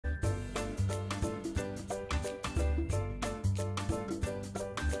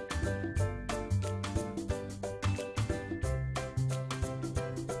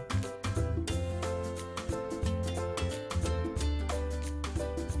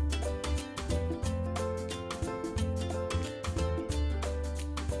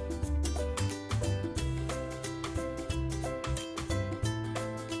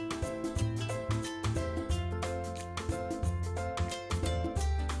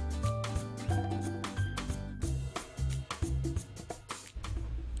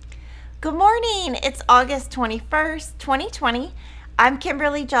Good morning. It's August 21st, 2020. I'm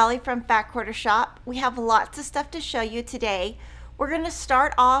Kimberly Jolly from Fat Quarter Shop. We have lots of stuff to show you today. We're going to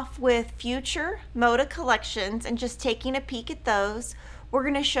start off with future Moda collections and just taking a peek at those. We're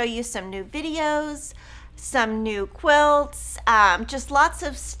going to show you some new videos, some new quilts, just lots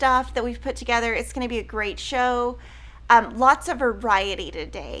of stuff that we've put together. It's going to be a great show. Lots of variety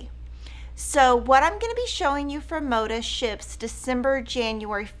today. So what I'm going to be showing you from Moda ships December,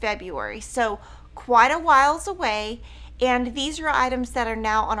 January, February. So quite a whiles away. And these are items that are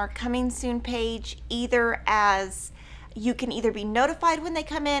now on our coming soon page, either as you can either be notified when they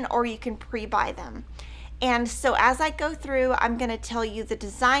come in or you can pre-buy them. And so as I go through, I'm going to tell you the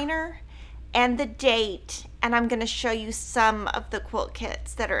designer and the date, and I'm going to show you some of the quilt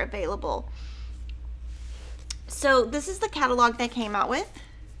kits that are available. So this is the catalog they came out with.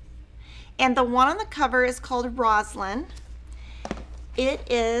 And the one on the cover is called Roslyn. It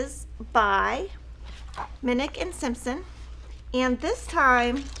is by Minnick and Simpson. And this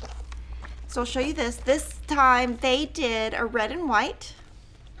time, so I'll show you this. This time they did a red and white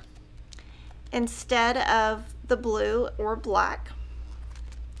instead of the blue or black.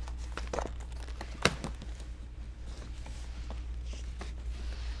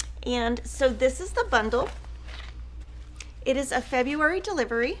 And so this is the bundle. It is a February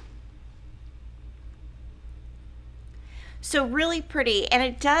delivery. So really pretty, and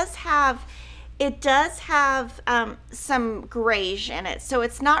it does have some grayish in it. So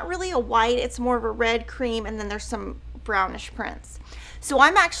it's not really a white, it's more of a red cream, and then there's some brownish prints. So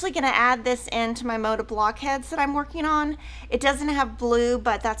I'm actually going to add this into my Moda blockheads that I'm working on. It doesn't have blue,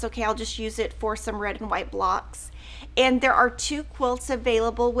 but that's okay. I'll just use it for some red and white blocks. And there are 2 quilts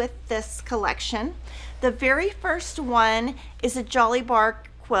available with this collection. The very first one is a Jolly Bar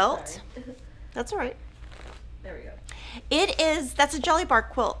quilt. Sorry. That's all right. There we go. That's a Jolly Bar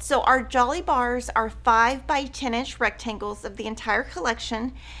quilt. So our Jolly Bars are 5 by 10 inch rectangles of the entire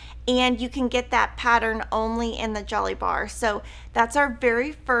collection, and you can get that pattern only in the Jolly Bar. So that's our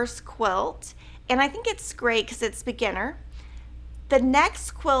very first quilt, and I think it's great because it's beginner. The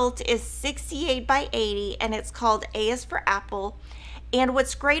next quilt is 68 by 80, and it's called A is for Apple. And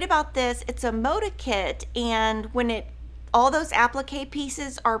what's great about this, it's a Moda kit, and all those applique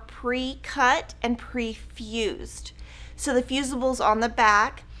pieces are pre-cut and pre-fused. So the fusible's on the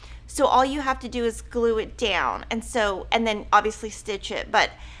back. So all you have to do is glue it down, and then obviously stitch it. But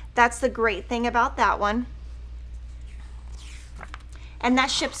that's the great thing about that one. And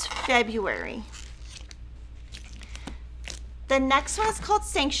that ships February. The next one is called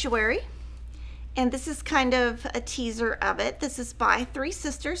Sanctuary. And this is kind of a teaser of it. This is by 3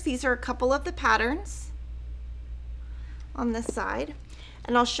 sisters. These are a couple of the patterns on this side.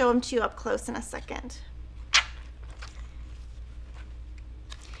 And I'll show them to you up close in a second.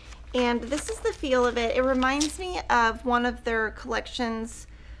 And this is the feel of it. It reminds me of one of their collections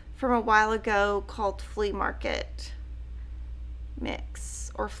from a while ago called Flea Market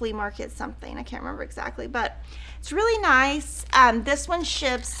Mix or Flea Market something. I can't remember exactly, but it's really nice. This one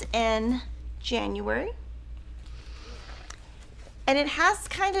ships in January. And it has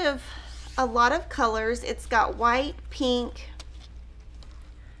kind of a lot of colors. It's got white, pink,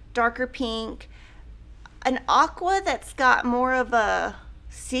 darker pink, an aqua that's got more of a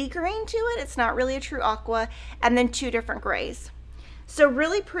sea green to it. It's not really a true aqua, and then 2 different grays. So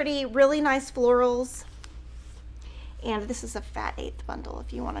really pretty, really nice florals. And this is a fat 8th bundle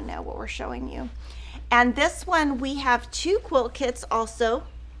if you want to know what we're showing you. And this one we have 2 quilt kits also.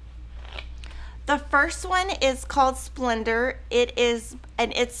 The first one is called Splendor. It is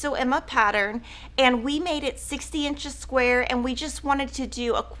an It's So Emma pattern, and we made it 60 inches square, and we just wanted to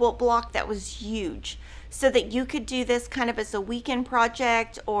do a quilt block that was huge so that you could do this kind of as a weekend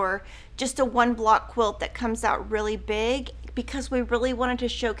project or just a 1 block quilt that comes out really big, because we really wanted to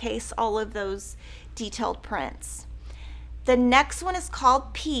showcase all of those detailed prints. The next one is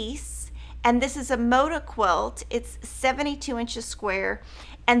called Peace, and this is a Moda quilt. It's 72 inches square.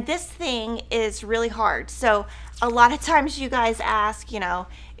 And this thing is really hard. So a lot of times you guys ask,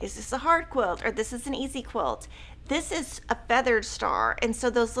 is this a hard quilt or this is an easy quilt? This is a feathered star. And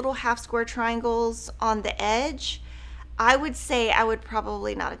so those little half square triangles on the edge, I would say I would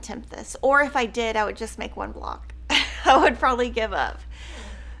probably not attempt this. Or if I did, I would just make 1 block. I would probably give up.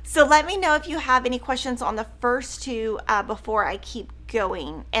 So let me know if you have any questions on the first 2 before I keep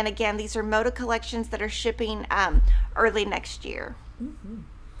going. And again, these are Moda collections that are shipping early next year. Mm-hmm.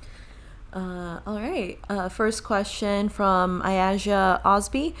 All right. First question from Ayaja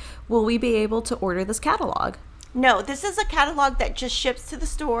Osby. Will we be able to order this catalog? No, this is a catalog that just ships to the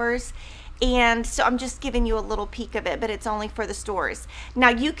stores, And so I'm just giving you a little peek of it, but it's only for the stores. Now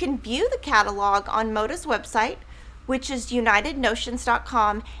you can view the catalog on Moda's website, which is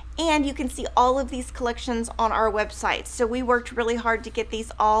unitednotions.com, and you can see all of these collections on our website. So we worked really hard to get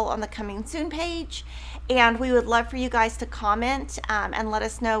these all on the coming soon page, and we would love for you guys to comment and let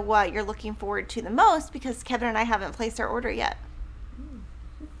us know what you're looking forward to the most, because Kevin and I haven't placed our order yet.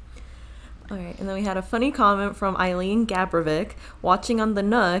 All right, and then we had a funny comment from Eileen Gabrovic, watching on the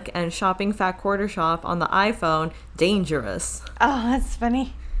Nook and shopping Fat Quarter Shop on the iPhone, dangerous. Oh, that's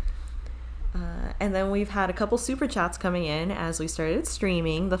funny. And then we've had a couple super chats coming in as we started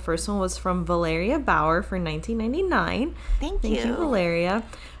streaming. The first one was from Valeria Bauer for $19.99. Thank you, Valeria.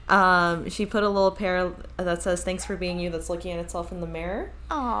 She put a little pair that says, "Thanks for being you," that's looking at itself in the mirror.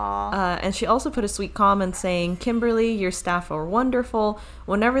 Aww. And she also put a sweet comment saying, "Kimberly, your staff are wonderful.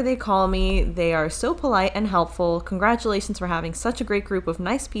 Whenever they call me, they are so polite and helpful. Congratulations for having such a great group of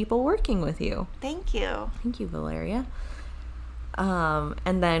nice people working with you." Thank you. Thank you, Valeria.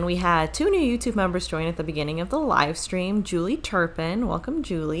 And then we had 2 new YouTube members join at the beginning of the live stream. Julie Turpin, welcome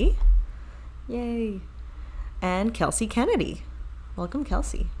Julie. Yay. And Kelsey Kennedy. Welcome,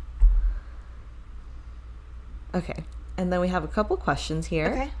 Kelsey. Okay, and then we have a couple questions here.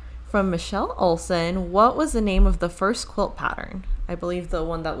 Okay. From Michelle Olson, what was the name of the first quilt pattern? I believe the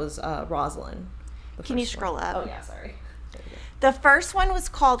one that was Rosalind. Can you scroll up? Oh, yeah, sorry. The first one was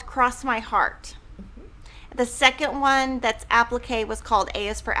called Cross My Heart. The second one that's applique was called A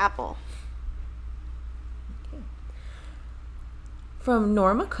is for Apple. Okay. From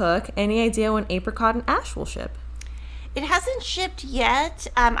Norma Cook, any idea when Apricot and Ash will ship? It hasn't shipped yet.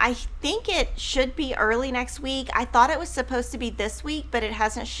 I think it should be early next week. I thought it was supposed to be this week, but it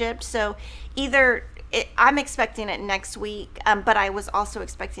hasn't shipped. So I'm expecting it next week, but I was also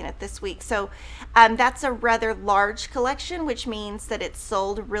expecting it this week. So that's a rather large collection, which means that it's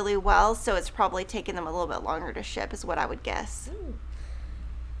sold really well. So it's probably taken them a little bit longer to ship is what I would guess.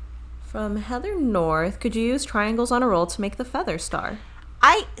 From Heather North, could you use triangles on a roll to make the feather star?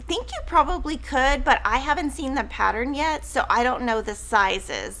 I think you probably could, but I haven't seen the pattern yet, so I don't know the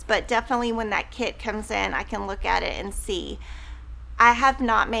sizes. But definitely when that kit comes in, I can look at it and see. I have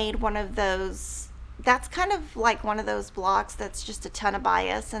not made one of those. That's kind of like one of those blocks that's just a ton of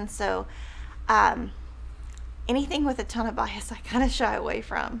bias, and so anything with a ton of bias I kind of shy away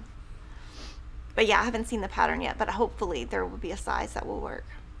from. But yeah, I haven't seen the pattern yet, but hopefully there will be a size that will work.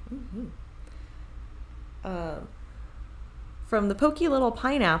 Mm-hmm. From the Pokey Little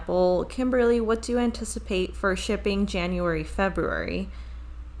Pineapple, Kimberly, what do you anticipate for shipping January, February?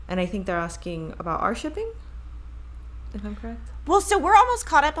 And I think they're asking about our shipping, if I'm correct. Well, so we're almost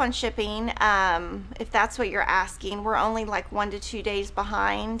caught up on shipping, if that's what you're asking. We're only like 1 to 2 days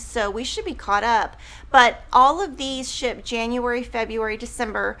behind, so we should be caught up. But all of these ship January, February,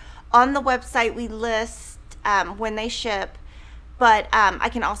 December. On the website, we list when they ship. But I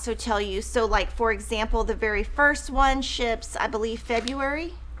can also tell you, so like, for example, the very first one ships, I believe,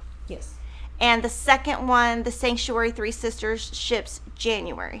 February. Yes. And the second one, the Sanctuary Three Sisters, ships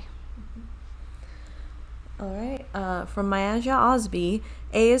January. All right. From Myaja Osby,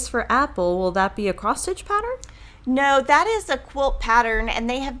 A is for Apple. Will that be a cross-stitch pattern? No, that is a quilt pattern, and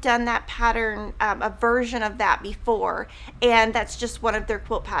they have done that pattern, a version of that before. And that's just one of their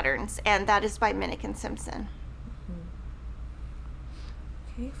quilt patterns, and that is by Minnick and Simpson.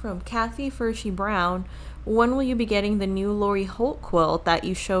 From Kathy Fershie Brown, when will you be getting the new Lori Holt quilt that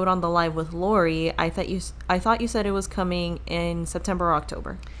you showed on the live with Lori? I thought you said it was coming in September or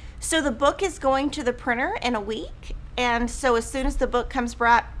October. So the book is going to the printer in a week, and so as soon as the book comes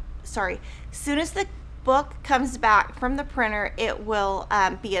back, from the printer, it will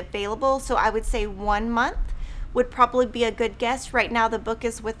be available. So I would say 1 month would probably be a good guess. Right now the book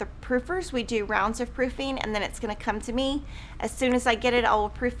is with the proofers. We do rounds of proofing, and then it's going to come to me. As soon as I get it, I will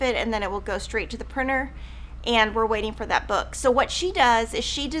proof it, and then it will go straight to the printer, and we're waiting for that book. So what she does is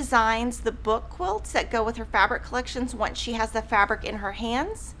she designs the book quilts that go with her fabric collections once she has the fabric in her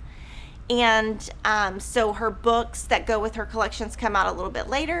hands. And so her books that go with her collections come out a little bit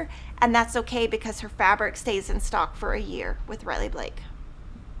later, and that's okay because her fabric stays in stock for a year with Riley Blake.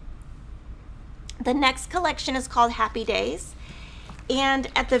 The next collection is called Happy Days, and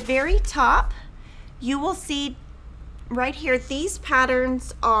at the very top you will see right here, these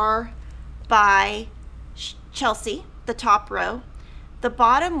patterns are by Chelsea, the top row. The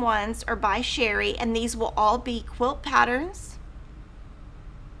bottom ones are by Sherry, and these will all be quilt patterns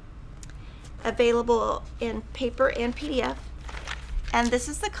available in paper and PDF. And this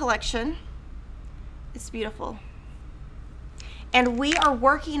is the collection. It's beautiful. And we are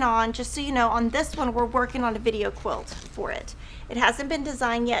working on, just so you know, on this one, we're working on a video quilt for it. It hasn't been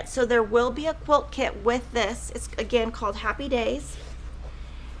designed yet, so there will be a quilt kit with this. It's, again, called Happy Days.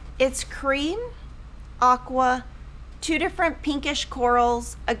 It's cream, aqua, 2 different pinkish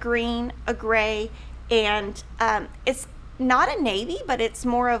corals, a green, a gray, and it's not a navy, but it's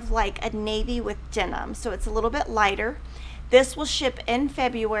more of like a navy with denim, so it's a little bit lighter. This will ship in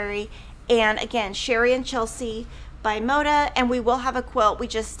February, and again, Sherry and Chelsea by Moda, and we will have a quilt. We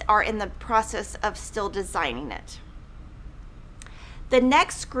just are in the process of still designing it. The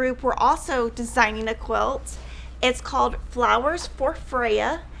next group, we're also designing a quilt. It's called Flowers for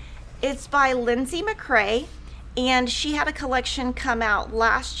Freya. It's by Lindsay McCrae, and she had a collection come out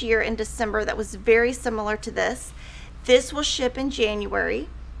last year in December that was very similar to this. This will ship in January,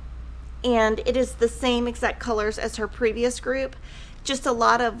 and it is the same exact colors as her previous group. Just a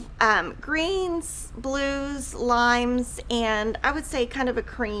lot of greens, blues, limes, and I would say kind of a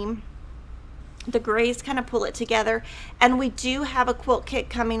cream. The grays kind of pull it together. And we do have a quilt kit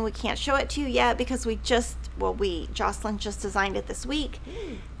coming. We can't show it to you yet because Jocelyn just designed it this week.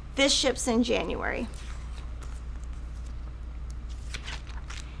 This ships in January.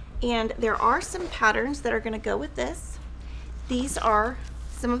 And there are some patterns that are going to go with this. These are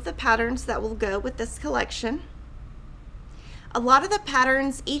some of the patterns that will go with this collection. A lot of the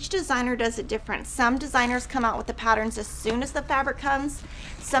patterns, each designer does it different. Some designers come out with the patterns as soon as the fabric comes.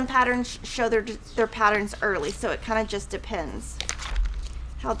 Some patterns show their patterns early, so it kind of just depends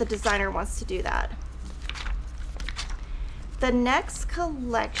how the designer wants to do that. The next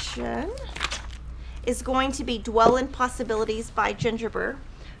collection is going to be Dwell in Possibilities by Gingerbread.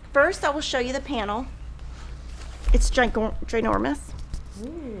 First, I will show you the panel. It's ginormous.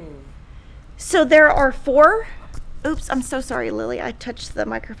 So there are 4. Oops, I'm so sorry, Lily. I touched the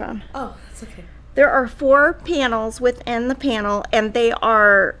microphone. Oh, that's okay. There are 4 panels within the panel, and they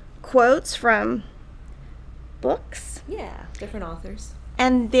are quotes from books. Yeah, different authors.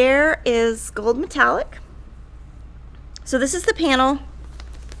 And there is gold metallic. So this is the panel,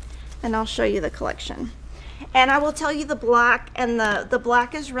 and I'll show you the collection. And I will tell you the black, and the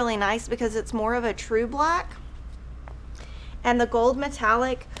black is really nice because it's more of a true black. And the gold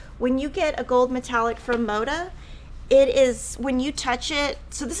metallic, when you get a gold metallic from Moda, it is, when you touch it,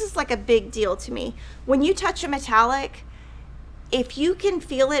 so this is like a big deal to me. When you touch a metallic, if you can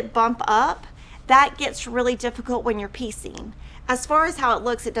feel it bump up, that gets really difficult when you're piecing. As far as how it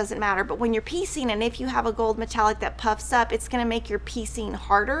looks, it doesn't matter, but when you're piecing, and if you have a gold metallic that puffs up, it's gonna make your piecing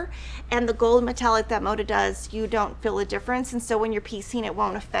harder. And the gold metallic that Moda does, you don't feel a difference, and so when you're piecing, it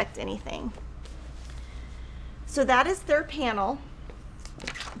won't affect anything. So that is their panel.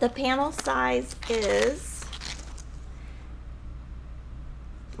 The panel size is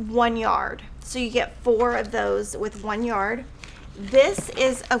 1 yard. So you get 4 of those with 1 yard. This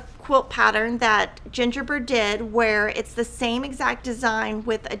is a quilt pattern that Gingerbread did where it's the same exact design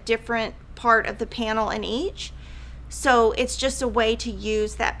with a different part of the panel in each. So it's just a way to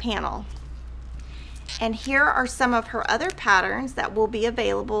use that panel. And here are some of her other patterns that will be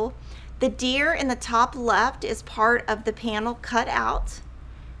available. The deer in the top left is part of the panel cut out,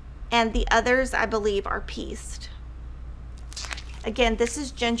 and the others, I believe, are pieced. Again, this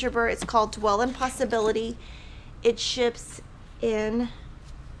is Gingerbread. It's called Dwell in Possibility. It ships in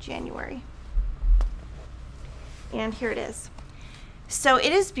January. And here it is. So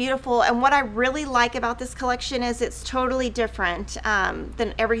it is beautiful, and what I really like about this collection is it's totally different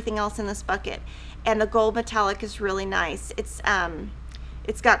than everything else in this bucket. And the gold metallic is really nice.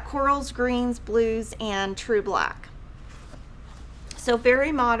 It's got corals, greens, blues, and true black. So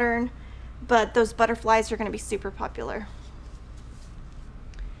very modern, but those butterflies are going to be super popular.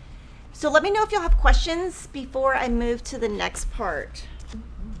 So let me know if you'll have questions before I move to the next part.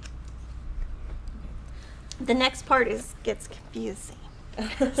 The next part gets confusing,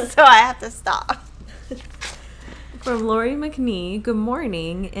 so I have to stop. From Lori McNee, good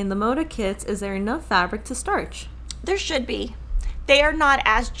morning. In the Moda kits, is there enough fabric to starch? There should be. They are not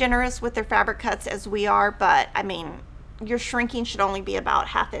as generous with their fabric cuts as we are, but I mean, your shrinking should only be about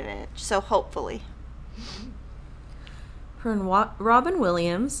 1/2 inch, so hopefully. From Robin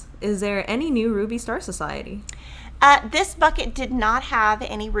Williams, is there any new Ruby Star Society? This bucket did not have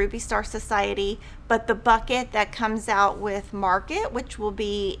any Ruby Star Society, but the bucket that comes out with Market, which will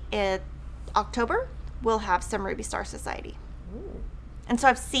be in October, will have some Ruby Star Society. Ooh. And so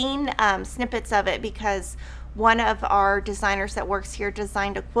I've seen snippets of it because one of our designers that works here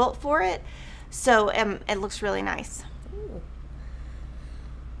designed a quilt for it, so it looks really nice.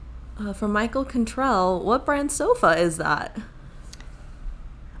 From Michael Contrell, what brand sofa is that?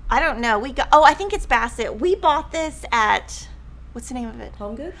 I don't know. I think it's Bassett. We bought this at what's the name of it?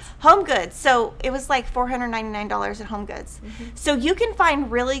 Home Goods? Home Goods. So it was like $499 at Home Goods. So you can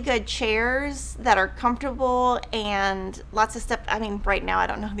find really good chairs that are comfortable and lots of stuff. I mean, right now I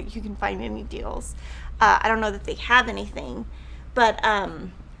don't know that you can find any deals. I don't know that they have anything, but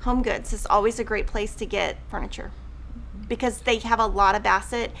Home Goods is always a great place to get furniture because they have a lot of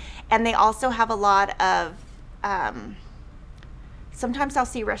Bassett, and they also have a lot of sometimes I'll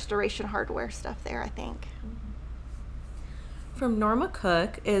see Restoration Hardware stuff there, I think. From Norma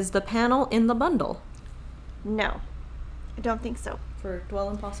Cook, is the panel in the bundle? No, I don't think so. For Dwell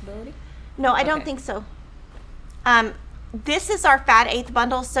in Possibility? No, I don't think so. This is our Fat Eighth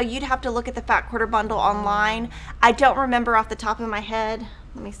bundle, so you'd have to look at the Fat Quarter bundle online. I don't remember off the top of my head.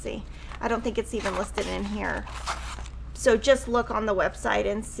 Let me see. I don't think it's even listed in here. So just look on the website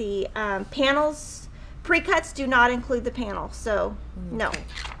and see. Panels, pre-cuts do not include the panel, so no.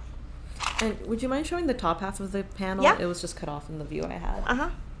 And would you mind showing the top half of the panel? Yeah. It was just cut off in the view I had. Uh-huh.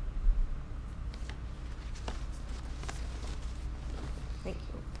 Thank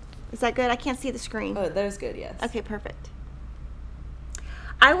you. Is that good? I can't see the screen. Oh, that is good, yes. Okay, perfect.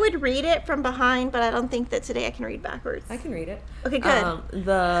 I would read it from behind, but I don't think that today I can read backwards. I can read it. Okay, good.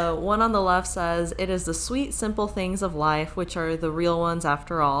 The one on the left says, "It is the sweet, simple things of life, which are the real ones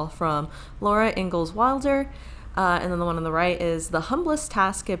after all," from Laura Ingalls Wilder. And then the one on the right is, "The humblest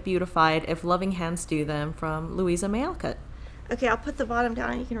tasks get beautified if loving hands do them," from Louisa May Alcott. Okay, I'll put the bottom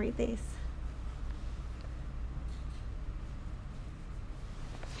down and you can read these.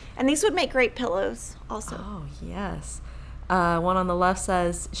 And these would make great pillows also. Oh, yes. One on the left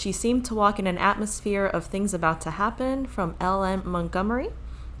says, "She seemed to walk in an atmosphere of things about to happen," from L.M. Montgomery.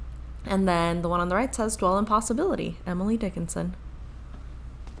 And then the one on the right says, "Dwell in Possibility," Emily Dickinson.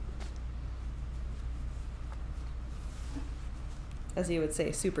 As you would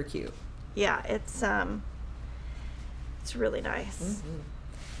say, super cute. Yeah, it's really nice.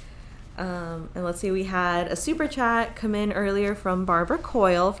 And let's see, we had a super chat come in earlier from Barbara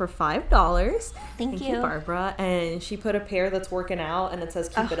Coyle for $5. Thank you, Barbara. And she put a pair that's working out, and it says,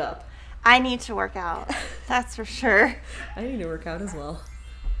 "Keep it up." I need to work out. That's for sure. I need to work out as well.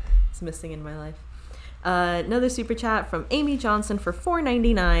 It's missing in my life. Another super chat from Amy Johnson for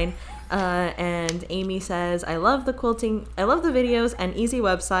 $4.99. And Amy says, "I love the quilting. I love the videos and easy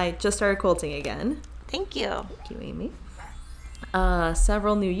website. Just started quilting again." Thank you. Thank you, Amy.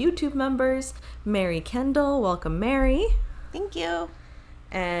 Several new YouTube members. Mary Kendall, welcome Mary. Thank you.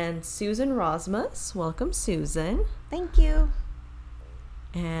 And Susan Rosmus, welcome Susan. Thank you.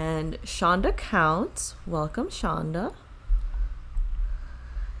 And Shonda Counts, welcome Shonda.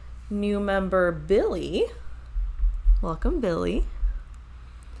 New member Billy, welcome Billy.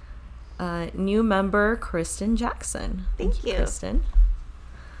 New member Kristen Jackson. Thank you. Kristen.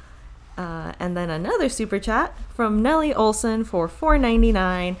 And then another super chat from Nellie Olson for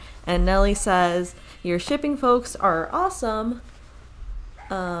 $4.99. And Nellie says, "Your shipping folks are awesome,"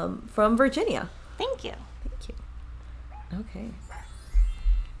 from Virginia. Thank you. Thank you. Okay.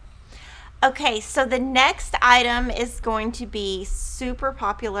 Okay, so the next item is going to be super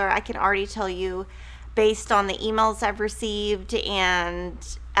popular. I can already tell you based on the emails I've received, and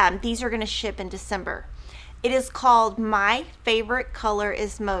these are going to ship in December. It is called My Favorite Color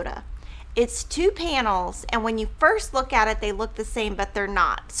is Moda. It's 2 panels, and when you first look at it, they look the same, but they're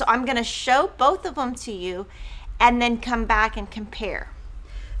not. So I'm going to show both of them to you and then come back and compare.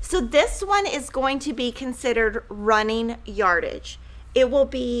 So this one is going to be considered running yardage. It will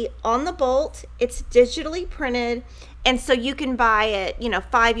be on the bolt. It's digitally printed, and so you can buy it,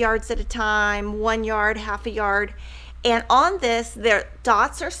 5 yards at a time, 1 yard, half a yard. And on this, their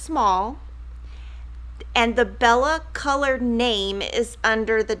dots are small, and the Bella color name is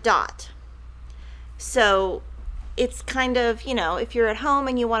under the dot. So it's kind of, if you're at home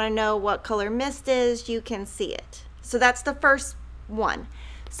and you want to know what color mist is, you can see it. So that's the first one.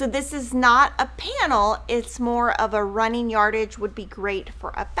 So this is not a panel, it's more of a running yardage, would be great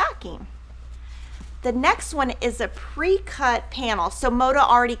for a backing. The next one is a pre-cut panel. So Moda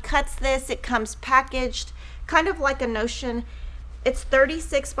already cuts this. It comes packaged, kind of like a Notion. It's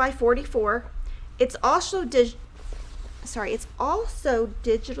 36 by 44. It's also digitally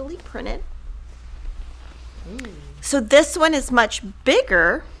printed. Ooh. So this one is much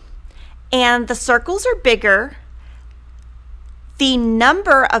bigger, and the circles are bigger. The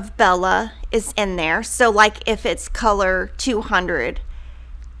number of Bella is in there. So like if it's color 200,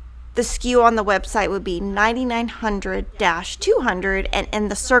 the SKU on the website would be 9900-200, and in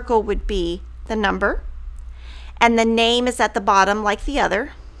the circle would be the number. And the name is at the bottom like the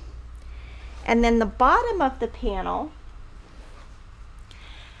other. And then the bottom of the panel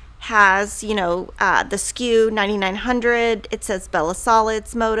has, you know, the SKU 9900. It says Bella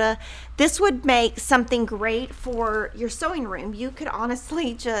Solids Moda. This would make something great for your sewing room. You could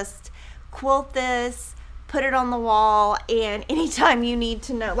honestly just quilt this, put it on the wall, and anytime you need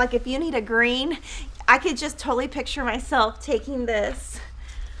to know, like if you need a green, I could just totally picture myself taking this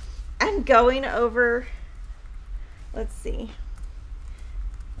and going over, let's see,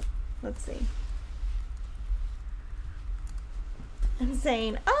 and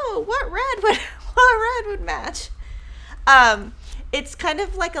saying, oh, what red would match? It's kind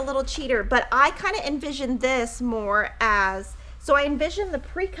of like a little cheater, but I kind of envision this more as, so I envision the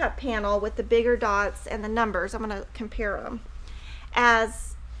pre-cut panel with the bigger dots and the numbers. I'm going to compare them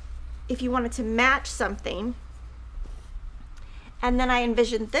as if you wanted to match something. And then I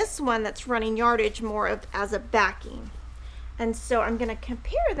envision this one that's running yardage more of as a backing. And so I'm going to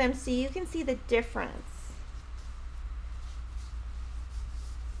compare them so you can see the difference.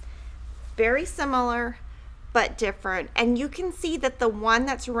 Very similar, but different. And you can see that the one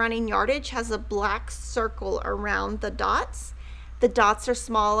that's running yardage has a black circle around the dots. The dots are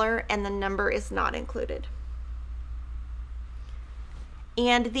smaller and the number is not included.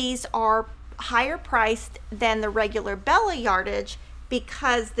 And these are higher priced than the regular Bella yardage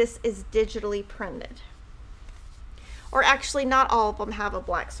because this is digitally printed. Or actually, not all of them have a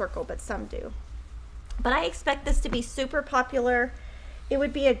black circle, but some do. But I expect this to be super popular. It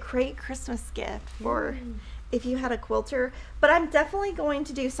would be a great Christmas gift for if you had a quilter. But I'm definitely going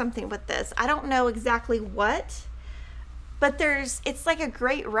to do something with this. I don't know exactly what, but it's like a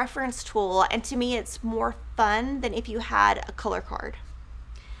great reference tool. And to me, it's more fun than if you had a color card.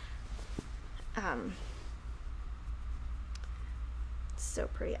 So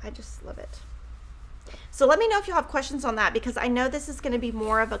pretty. I just love it. So let me know if you have questions on that, because I know this is going to be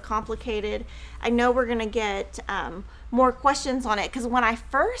more of a complicated, I know we're going to get more questions on it, because when I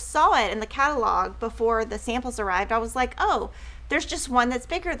first saw it in the catalog before the samples arrived, I was like, oh, there's just one that's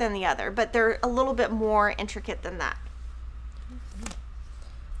bigger than the other, but they're a little bit more intricate than that.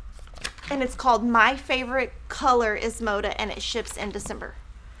 And it's called My Favorite Color is Moda, and it ships in December.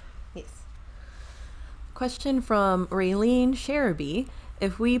 Yes. Question from Raylene Sheraby.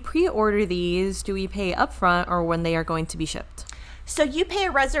 If we pre-order these, do we pay upfront or when they are going to be shipped? So you pay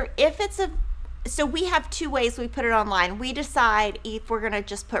a so we have two ways we put it online. We decide if we're going to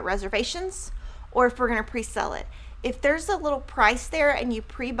just put reservations or if we're going to pre-sell it. If there's a little price there and you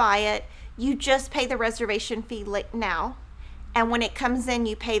pre-buy it, you just pay the reservation fee now. And when it comes in,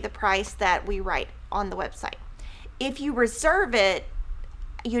 you pay the price that we write on the website. If you reserve it,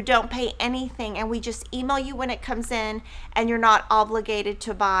 you don't pay anything, and we just email you when it comes in, and you're not obligated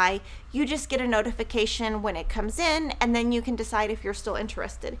to buy. You just get a notification when it comes in, and then you can decide if you're still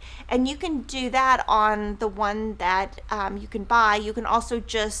interested. And you can do that on the one that you can buy. You can also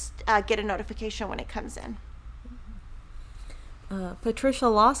just get a notification when it comes in. Patricia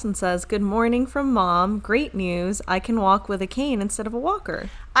Lawson says, good morning from Mom. Great news. I can walk with a cane instead of a walker.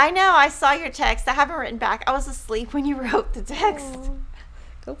 I know. I saw your text. I haven't written back. I was asleep when you wrote the text. Oh.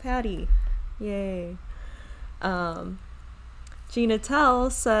 Go Patty. Yay. Gina Tell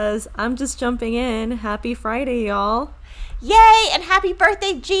says, I'm just jumping in. Happy Friday, y'all. Yay, and happy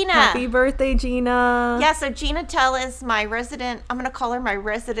birthday, Gina. Happy birthday, Gina. Yeah, so Gina Tell is my resident, I'm going to call her my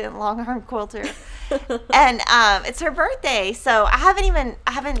resident long-arm quilter. And it's her birthday, so I haven't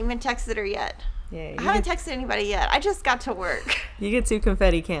even texted her yet. Yay, I haven't texted anybody yet. I just got to work. You get 2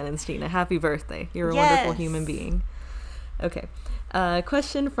 confetti cannons, Gina. Happy birthday. You're a wonderful human being. Okay.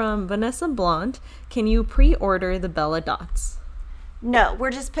 Question from Vanessa Blount. Can you pre-order the Bella dots? No,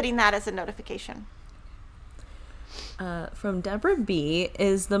 we're just putting that as a notification. From Deborah B.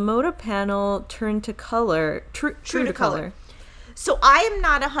 Is the Moda panel turned to color, true to color? So I am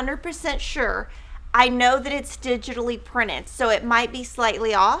not 100% sure. I know that it's digitally printed, so it might be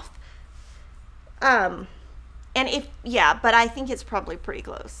slightly off. But I think it's probably pretty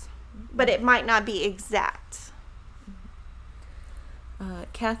close. But it might not be exact.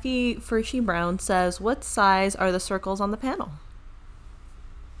 Kathy Fershi Brown says, what size are the circles on the panel?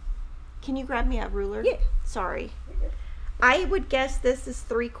 Can you grab me a ruler? Yeah. Sorry. I would guess this is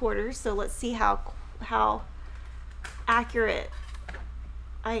 3/4, so let's see how accurate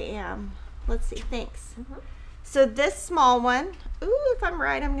I am. Let's see. Thanks. Mm-hmm. So this small one, ooh, if I'm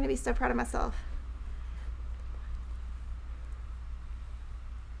right, I'm going to be so proud of myself.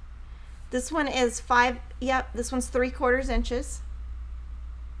 This one is this one's 3/4 inches.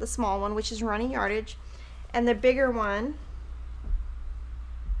 The small one, which is running yardage, and the bigger one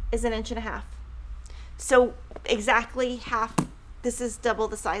is 1.5 inches. So exactly half. This is double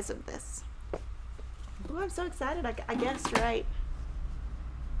the size of this. Oh, I'm so excited. I guessed right.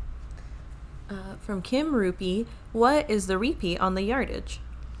 From Kim Rupee, what is the repeat on the yardage?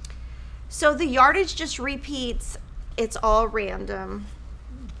 So the yardage just repeats. It's all random.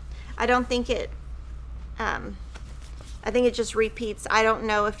 I don't think it, I think it just repeats. I don't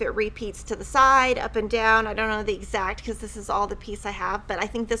know if it repeats to the side, up and down. I don't know the exact, because this is all the piece I have, but I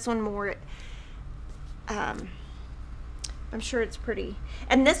think this one more, I'm sure it's pretty.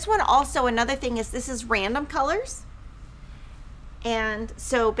 And this one also, another thing is this is random colors. And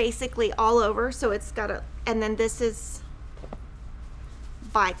so basically all over, so it's got a, and then this is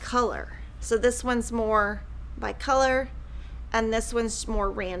by color. So this one's more by color, and this one's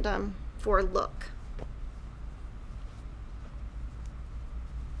more random for look.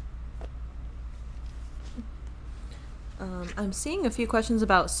 I'm seeing a few questions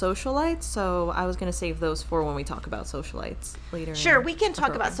about Sewcialites, so I was going to save those for when we talk about Sewcialites later. Sure, we can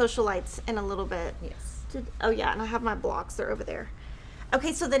talk about Sewcialites in a little bit. Yes. Oh yeah, and I have my blocks, they're over there.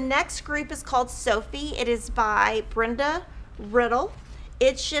 Okay, so the next group is called Sophie. It is by Brenda Riddle.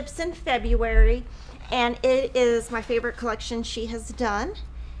 It ships in February, and it is my favorite collection she has done.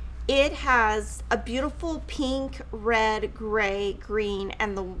 It has a beautiful pink, red, gray, green,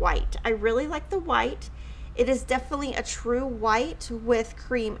 and the white. I really like the white. It is definitely a true white with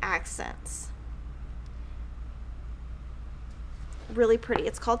cream accents. Really pretty.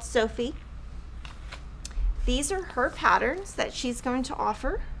 It's called Sophie. These are her patterns that she's going to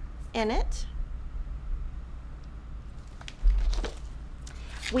offer in it.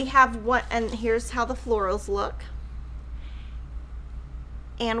 We have what, and here's how the florals look.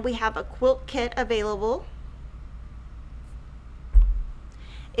 And we have a quilt kit available.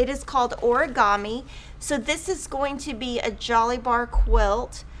 It is called Origami. So this is going to be a Jolly Bar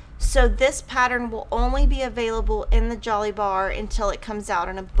quilt. So this pattern will only be available in the Jolly Bar until it comes out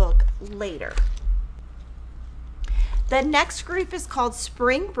in a book later. The next group is called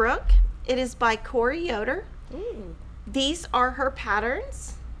Springbrook. It is by Corey Yoder. Ooh. These are her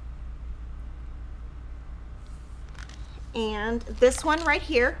patterns. And this one right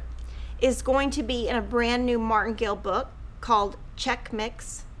here is going to be in a brand new Martingale book called Check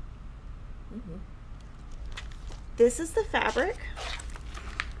Mix. Mm-hmm. This is the fabric.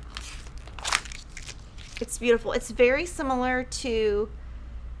 It's beautiful. It's very similar to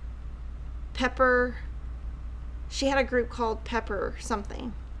Pepper. She had a group called Pepper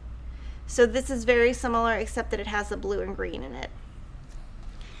something. So this is very similar, except that it has a blue and green in it.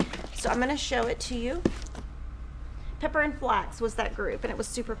 So I'm going to show it to you. Pepper and Flax was that group, and it was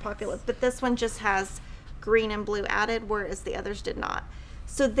super popular. But this one just has green and blue added, whereas the others did not.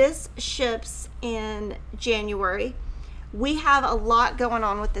 So this ships in January. We have a lot going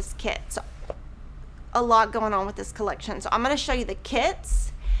on with this kit. So a lot going on with this collection. So I'm going to show you the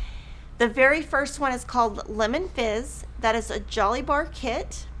kits. The very first one is called Lemon Fizz. That is a Jolly Bar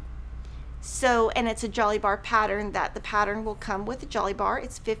kit. So, and it's a Jolly Bar pattern, that the pattern will come with a Jolly Bar.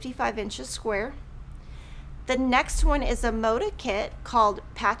 It's 55 inches square. The next one is a Moda kit called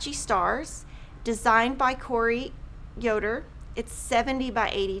Patchy Stars, designed by Corey Yoder. It's 70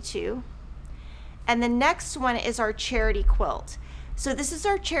 by 82. And the next one is our charity quilt. So this is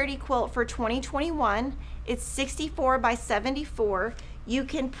our charity quilt for 2021. It's 64 by 74. You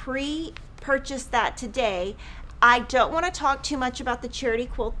can pre-purchase that today. I don't want to talk too much about the charity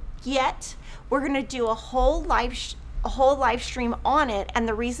quilt yet. We're going to do a whole live stream on it, and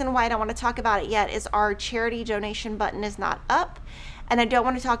the reason why I don't want to talk about it yet is our charity donation button is not up, and I don't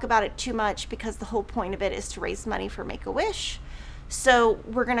want to talk about it too much because the whole point of it is to raise money for Make-A-Wish. So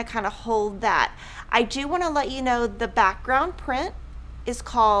we're going to kind of hold that. I do want to let you know the background print is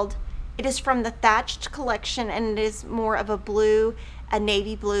called, it is from the Thatched collection, and it is more of a blue, a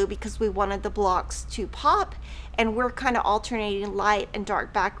navy blue, because we wanted the blocks to pop, and we're kind of alternating light and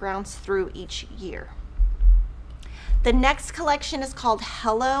dark backgrounds through each year. The next collection is called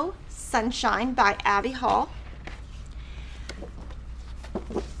Hello Sunshine by Abby Hall.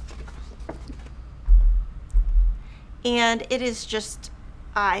 And it is just,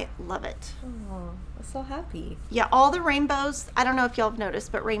 I love it. Oh, I'm so happy. Yeah, all the rainbows, I don't know if y'all have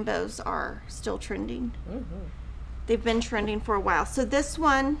noticed, but rainbows are still trending. Mm-hmm. They've been trending for a while. So this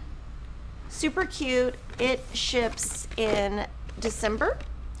one, super cute. It ships in December.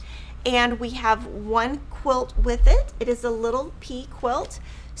 And we have one quilt with it. It is a little pea quilt.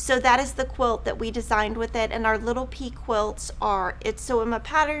 So that is the quilt that we designed with it. And our little pea quilts are Itsoma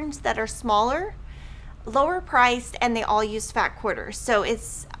patterns that are smaller, lower priced, and they all use fat quarters. So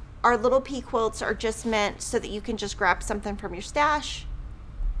it's, our little pea quilts are just meant so that you can just grab something from your stash.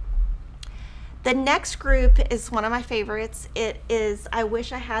 The next group is one of my favorites. It is, I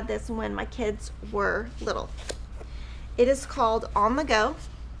wish I had this when my kids were little. It is called On the Go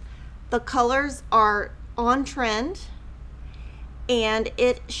The colors are on trend, and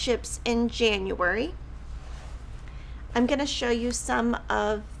it ships in January. I'm going to show you some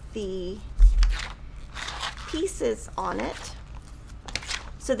of the pieces on it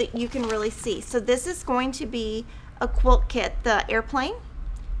so that you can really see. So this is going to be a quilt kit, the airplane.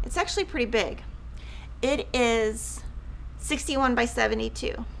 It's actually pretty big. It is 61 by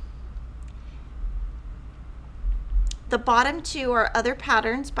 72. The bottom two are other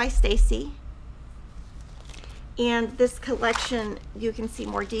patterns by Stacy. And this collection, you can see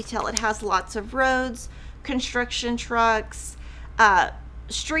more detail. It has lots of roads, construction trucks,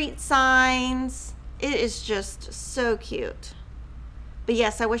 street signs. It is just so cute. But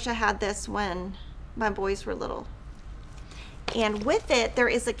yes, I wish I had this when my boys were little. And with it, there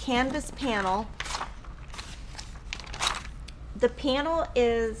is a canvas panel. The panel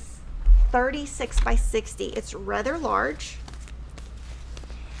is 36 by 60. It's rather large.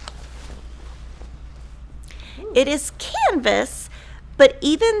 It is canvas, but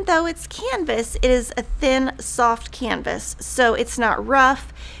even though it's canvas, it is a thin, soft canvas. So it's not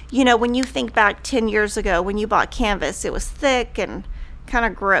rough. You know, when you think back 10 years ago when you bought canvas, it was thick and kind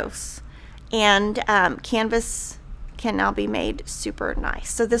of gross. And canvas can now be made super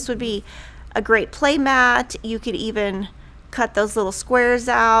nice. So this would be a great play mat. You could even cut those little squares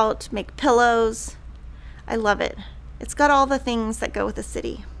out, make pillows. I love it. It's got all the things that go with the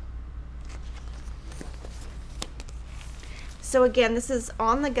city. So again, this is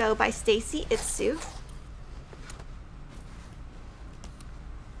On the Go by Stacy Itsu.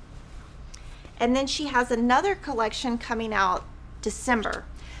 And then she has another collection coming out December.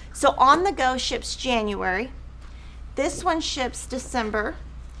 So On the Go ships January. This one ships December.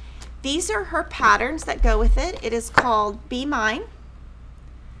 These are her patterns that go with it. It is called Be Mine.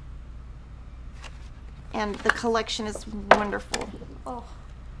 And the collection is wonderful. Oh,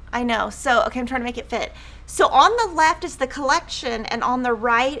 I know. So, okay, I'm trying to make it fit. So on the left is the collection, and on the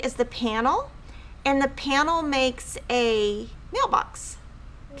right is the panel. And the panel makes a mailbox.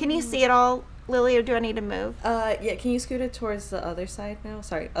 Can you see it all, Lily, or do I need to move? Yeah, can you scoot it towards the other side now?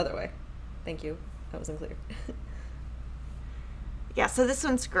 Sorry, other way. Thank you. That wasn't clear. Yeah, so this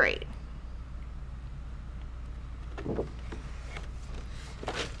one's great.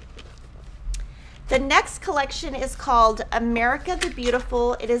 The next collection is called America the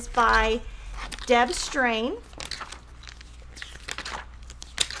Beautiful. It is by Deb Strain.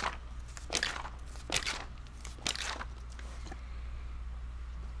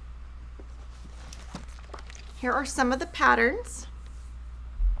 Here are some of the patterns.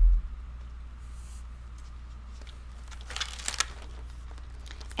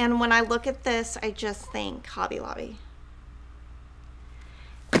 And when I look at this, I just think Hobby Lobby.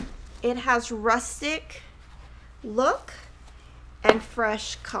 It has rustic look and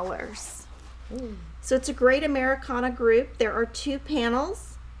fresh colors. Ooh. So it's a great Americana group. There are 2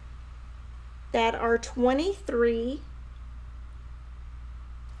 panels that are 23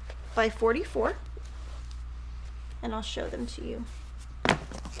 by 44. And I'll show them to you.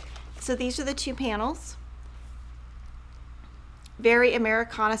 So these are the 2 panels. Very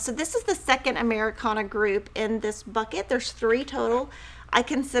Americana. So this is the second Americana group in this bucket. There's 3 total. I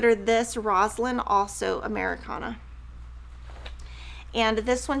consider this Roslyn also Americana. And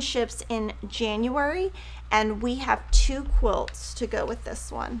this one ships in January, and we have 2 quilts to go with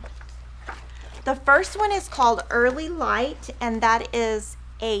this one. The first one is called Early Light, and that is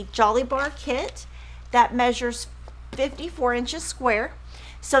a Jolly Bar kit that measures 54 inches square.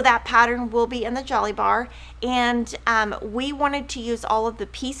 So that pattern will be in the Jolly Bar, and we wanted to use all of the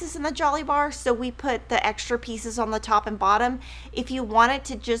pieces in the Jolly Bar, so we put the extra pieces on the top and bottom. If you want it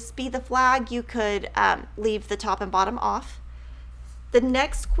to just be the flag, you could leave the top and bottom off. The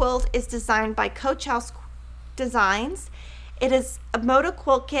next quilt is designed by Coach House Designs. It is a Moda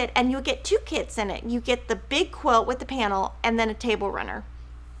quilt kit, and you get 2 kits in it. You get the big quilt with the panel and then a Tablerunner.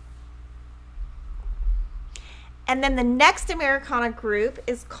 And then the next Americana group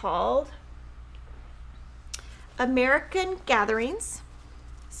is called American Gatherings.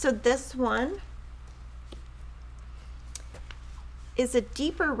 So this one is a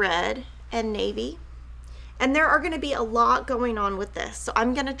deeper red and navy. And there are going to be a lot going on with this. So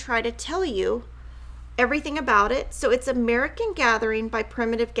I'm going to try to tell you everything about it. So it's American Gathering by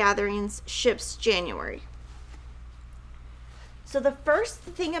Primitive Gatherings, ships January. So the first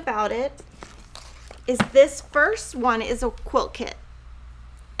thing about it is this first one is a quilt kit.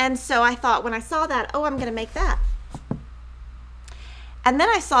 And so I thought when I saw that, oh, I'm going to make that. And then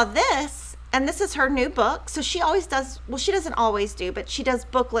I saw this, and this is her new book. So she always does, well, she doesn't always do, but she does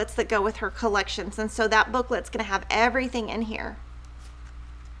booklets that go with her collections. And so that booklet's going to have everything in here.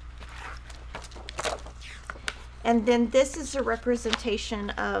 And then this is a representation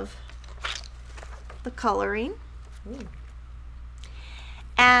of the coloring. Ooh.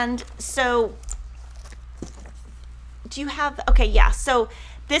 And so, do you have, okay, yeah, so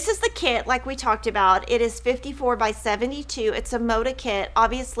this is the kit like we talked about. It is 54 by 72. It's a Moda kit.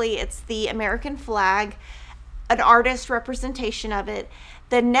 Obviously, it's the American flag, an artist representation of it.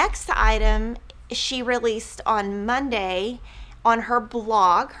 The next item she released on Monday on her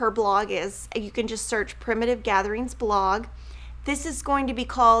blog. Her blog is, you can just search Primitive Gatherings blog. This is going to be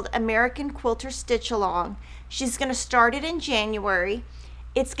called American Quilter Stitch Along. She's going to start it in January.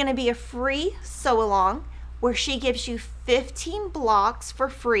 It's going to be a free sew along where she gives you 15 blocks for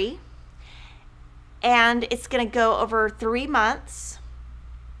free. And it's going to go over 3 months.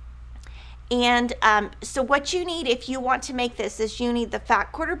 And so what you need if you want to make this is you need the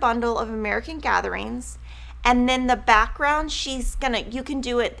fat quarter bundle of American Gatherings. And then the background, you can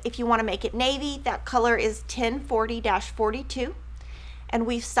do it if you want to make it navy. That color is 1040-42. And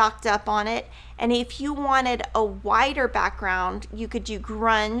we've stocked up on it. And if you wanted a wider background, you could do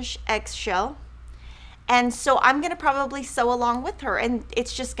grunge eggshell. And so I'm going to probably sew along with her. And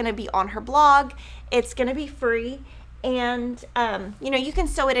it's just going to be on her blog. It's going to be free. And, you can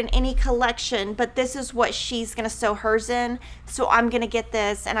sew it in any collection, but this is what she's going to sew hers in. So I'm going to get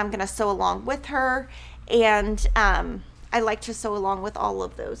this and I'm going to sew along with her. And I like to sew along with all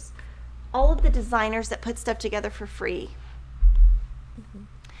of the designers that put stuff together for free. Mm-hmm.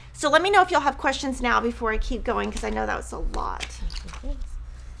 So let me know if you'll have questions now before I keep going, because I know that was a lot.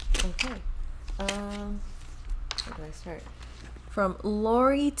 Okay. Where do I start? From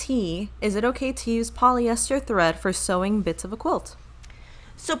Lori T, is it okay to use polyester thread for sewing bits of a quilt?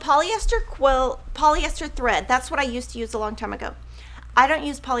 So polyester thread, that's what I used to use a long time ago. I don't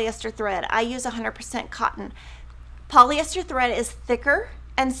use polyester thread. I use 100% cotton. Polyester thread is thicker,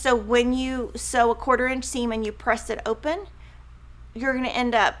 and so when you sew a 1/4 inch seam and you press it open, you're going to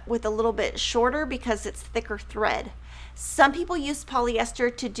end up with a little bit shorter because it's thicker thread. Some people use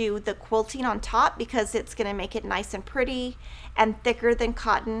polyester to do the quilting on top because it's going to make it nice and pretty and thicker than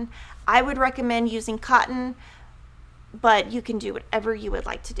cotton. I would recommend using cotton, but you can do whatever you would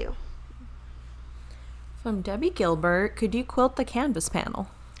like to do. From Debbie Gilbert, could you quilt the canvas panel?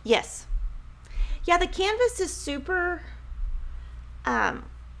 Yes. Yeah, the canvas is super, let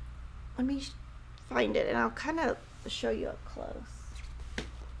me find it and I'll kind of show you up close.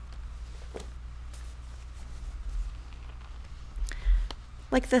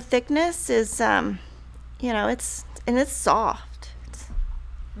 Like the thickness is, it's soft.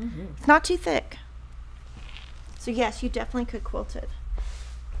 It's not too thick. So yes, you definitely could quilt it.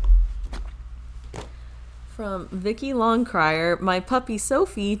 From Vicky Longcrier, my puppy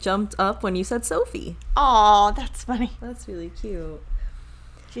Sophie jumped up when you said Sophie. Aw, that's funny. That's really cute.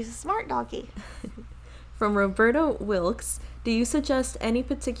 She's a smart doggy. From Roberta Wilkes, do you suggest any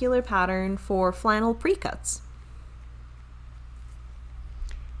particular pattern for flannel pre-cuts?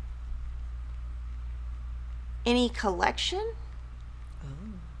 Any collection? Oh.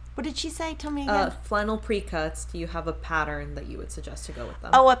 What did she say? Tell me again. Flannel pre-cuts, do you have a pattern that you would suggest to go with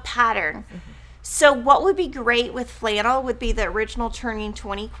them? Oh, a pattern. Mm-hmm. So what would be great with flannel would be the original Turning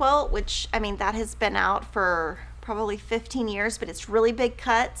 20 quilt, which, that has been out for probably 15 years, but it's really big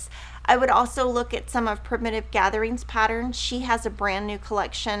cuts. I would also look at some of Primitive Gatherings patterns. She has a brand new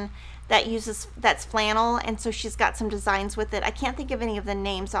collection that's flannel, and so she's got some designs with it. I can't think of any of the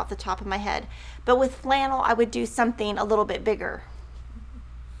names off the top of my head, but with flannel I would do something a little bit bigger.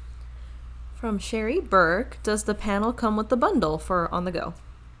 From Sherry Burke, does the panel come with the bundle for on the go?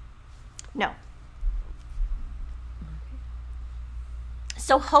 No.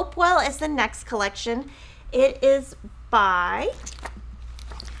 So Hopewell is the next collection. It is by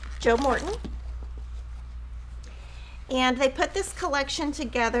Joe Morton. And they put this collection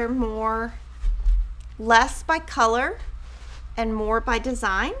together less by color and more by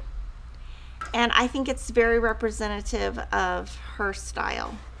design. And I think it's very representative of her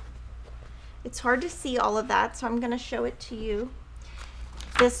style. It's hard to see all of that, so I'm going to show it to you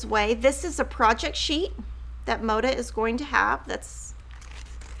this way. This is a project sheet that Moda is going to have.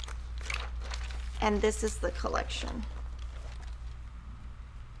 And this is the collection.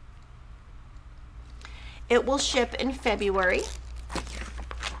 It will ship in February.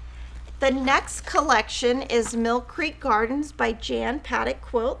 The next collection is Mill Creek Gardens by Jan Paddock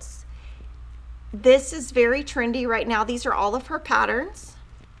Quilts. This is very trendy right now. These are all of her patterns.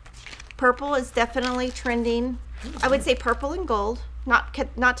 Purple is definitely trending. I would say purple and gold,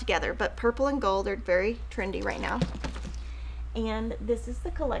 not together, but purple and gold are very trendy right now. And this is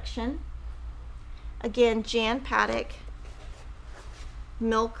the collection. Again, Jan Paddock,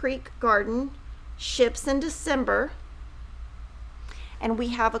 Mill Creek Garden. ships in December, and we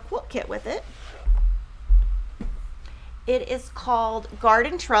have a quilt kit with it. It is called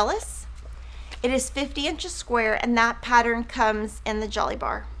Garden Trellis. It is 50 inches square, and that pattern comes in the Jolly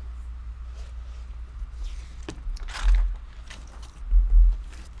Bar.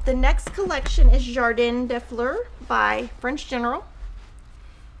 The next collection is Jardin de Fleurs by French General.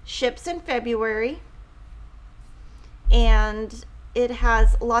 Ships in February, and it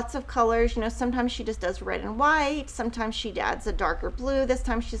has lots of colors. You know, sometimes she just does red and white, sometimes she adds a darker blue. This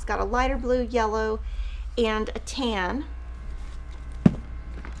time she's got a lighter blue, yellow, and a tan.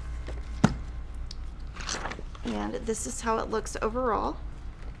 And this is how it looks overall.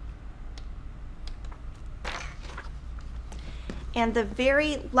 And the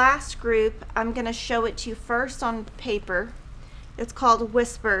very last group, I'm going to show it to you first on paper. It's called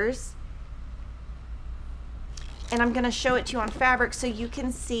Whispers. And I'm going to show it to you on fabric so you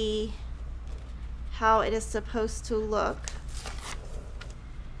can see how it is supposed to look.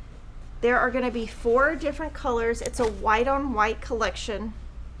 There are going to be 4 different colors. It's a white on white collection.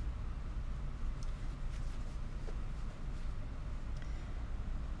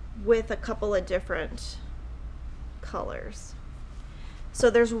 With a couple of different colors. So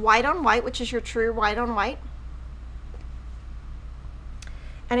there's white on white, which is your true white on white.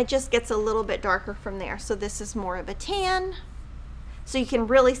 And it just gets a little bit darker from there. So this is more of a tan. So you can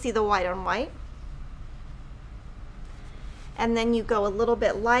really see the white on white. And then you go a little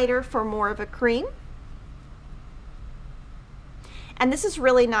bit lighter for more of a cream. And this is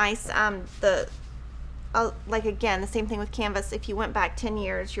really nice. Like again, the same thing with canvas. If you went back 10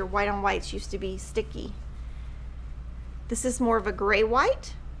 years, your white on whites used to be sticky. This is more of a gray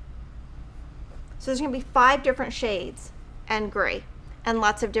white. So there's going to be 5 different shades and gray and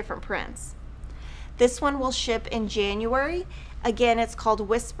lots of different prints. This one will ship in January. Again, it's called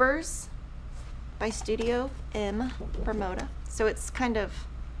Whispers by Studio M for Moda. So it's kind of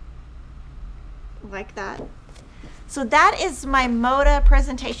like that. So that is my Moda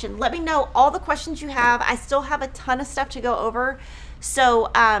presentation. Let me know all the questions you have. I still have a ton of stuff to go over.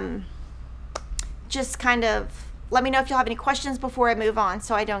 So just kind of let me know if you'll have any questions before I move on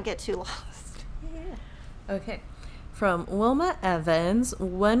so I don't get too lost. Yeah. Okay. From Wilma Evans,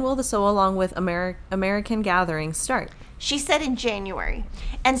 when will the Sew Along with American Gathering start? She said in January.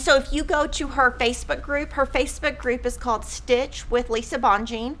 And so if you go to her Facebook group is called Stitch with Lisa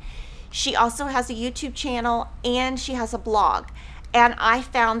Bonjean. She also has a YouTube channel and she has a blog. And I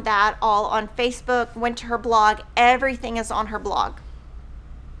found that all on Facebook, went to her blog. Everything is on her blog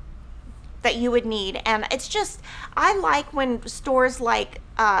that you would need. And it's just, I like when stores like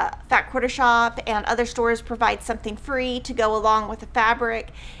Fat Quarter Shop and other stores provide something free to go along with the fabric.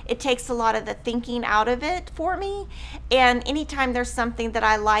 It takes a lot of the thinking out of it for me. And anytime there's something that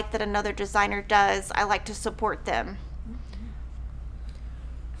I like that another designer does, I like to support them.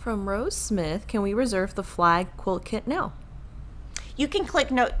 From Rose Smith, can we reserve the flag quilt kit now? You can click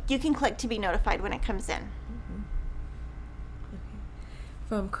to be notified when it comes in.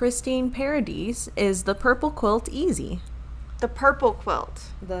 From Christine Paradis, is the purple quilt easy? The purple quilt.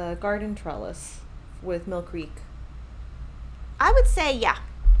 The garden trellis with Mill Creek. I would say yeah.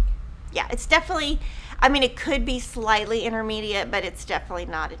 Yeah, it's definitely, I mean, it could be slightly intermediate, but it's definitely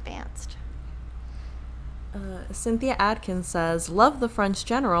not advanced. Cynthia Adkins says, love the French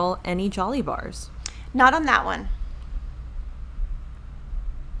General, any Jolly Bars? Not on that one.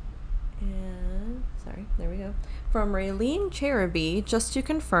 And, sorry, there we go. From Raylene Cheruby, just to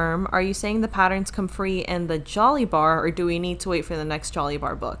confirm, are you saying the patterns come free in the Jolly Bar, or do we need to wait for the next Jolly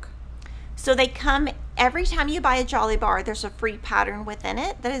Bar book? So they come, every time you buy a Jolly Bar, there's a free pattern within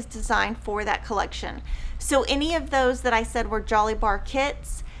it that is designed for that collection. So any of those that I said were Jolly Bar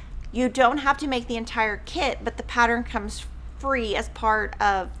kits, you don't have to make the entire kit, but the pattern comes free as part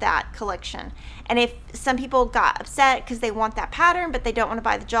of that collection. And if some people got upset because they want that pattern, but they don't want to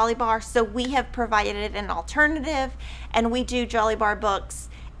buy the Jolly Bar, so we have provided an alternative, and we do Jolly Bar books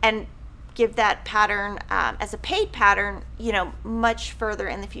and give that pattern as a paid pattern, you know, much further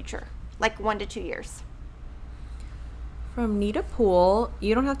in the future, like 1 to 2 years. From Nita Poole,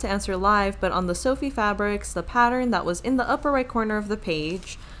 you don't have to answer live, but on the Sophie Fabrics, the pattern that was in the upper right corner of the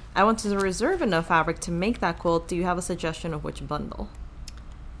page, I wanted to reserve enough fabric to make that quilt. Do you have a suggestion of which bundle?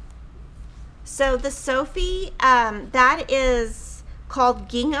 So the Sophie, that is called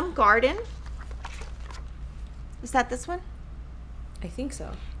Gingham Garden. Is that this one? I think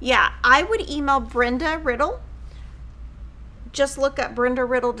so. Yeah, I would email Brenda Riddle. Just look up Brenda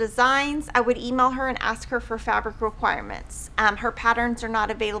Riddle Designs. I would email her and ask her for fabric requirements. Her patterns are not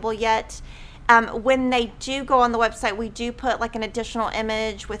available yet. When they do go on the website, we do put like an additional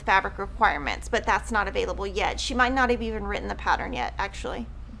image with fabric requirements, but that's not available yet. She might not have even written the pattern yet, actually.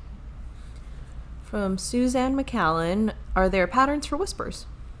 From Suzanne McAllen, are there patterns for Whispers?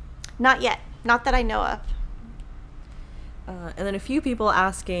 Not yet. Not that I know of. And then a few people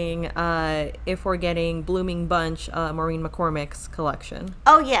asking if we're getting Blooming Bunch, Maureen McCormick's collection.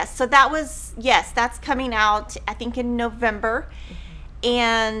 Oh, yes. So that's coming out, I think, in November.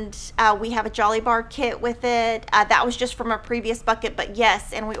 And we have a Jolly Bar kit with it. That was just from a previous bucket, but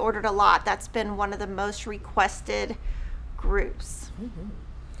yes, and we ordered a lot. That's been one of the most requested groups. Mm-hmm.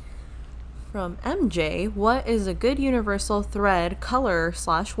 From MJ, what is a good universal thread, color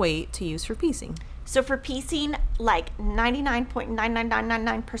 / weight to use for piecing? So for piecing, like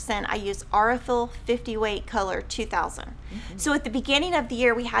 99.99999%, I use Aurifil 50 weight color 2000. Mm-hmm. So at the beginning of the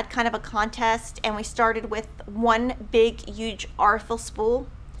year, we had kind of a contest, and we started with one big, huge Aurifil spool.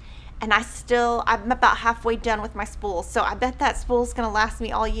 And I'm about halfway done with my spool. So I bet that spool is going to last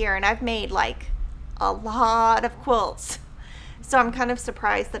me all year. And I've made like a lot of quilts. So I'm kind of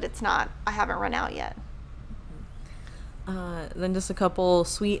surprised that I haven't run out yet. Then just a couple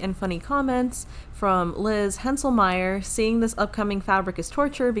sweet and funny comments from Liz Henselmeyer. Seeing this upcoming fabric is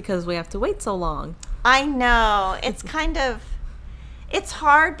torture because we have to wait so long. I know. It's it's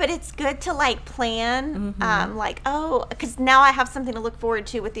hard, but it's good to like plan. Mm-hmm. Because now I have something to look forward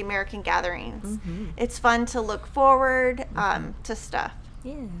to with the American gatherings. Mm-hmm. It's fun to look forward to stuff.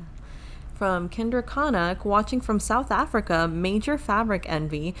 Yeah. From Kendra Connock, watching from South Africa, major fabric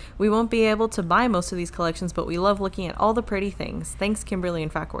envy. We won't be able to buy most of these collections, but we love looking at all the pretty things. Thanks, Kimberly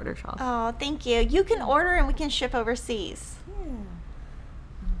and Fat Quarter Shop. Oh, thank you. You can order and we can ship overseas. Yeah.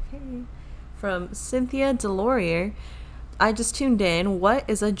 Okay. From Cynthia Delorier, I just tuned in. What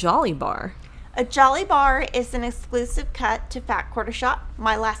is a Jolly Bar? A Jolly Bar is an exclusive cut to Fat Quarter Shop.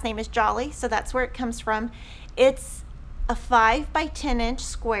 My last name is Jolly, so that's where it comes from. It's a 5 by 10 inch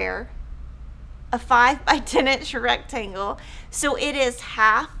square, a 5 by 10 inch rectangle. So it is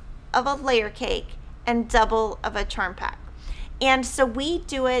half of a layer cake and double of a charm pack. And so we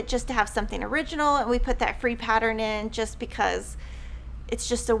do it just to have something original, and we put that free pattern in just because it's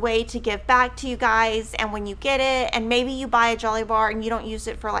just a way to give back to you guys. And when you get it, and maybe you buy a Jolly Bar and you don't use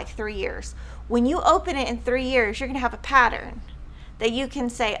it for like 3 years, when you open it in 3 years, you're gonna have a pattern that you can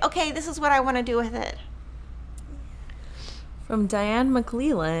say, okay, this is what I want to do with it. From Diane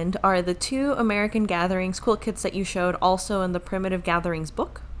McLeland, are the 2 American Gatherings quilt kits that you showed also in the Primitive Gatherings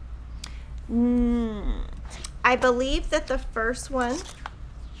book? I believe that the first one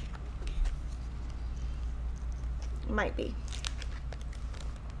might be.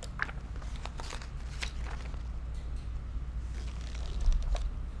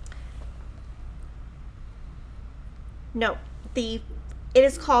 No, it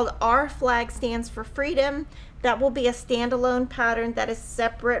is called Our Flag Stands for Freedom. That will be a standalone pattern that is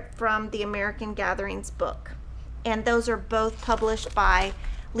separate from the American Gatherings book. And those are both published by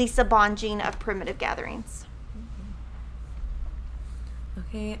Lisa Bonjean of Primitive Gatherings.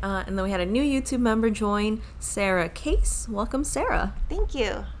 Okay, and then we had a new YouTube member join, Sarah Case. Welcome, Sarah. Thank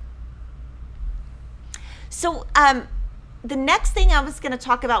you. So, the next thing I was going to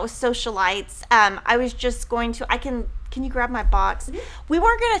talk about was Sewcialites. I was just going to, can you grab my box? Mm-hmm. We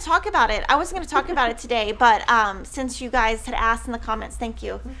weren't going to talk about it. I was going to talk about it today, but since you guys had asked in the comments, thank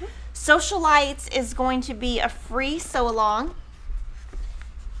you. Mm-hmm. Sewcialites is going to be a free sew along.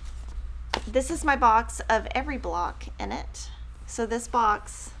 This is my box of every block in it. So this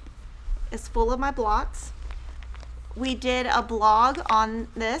box is full of my blocks. We did a blog on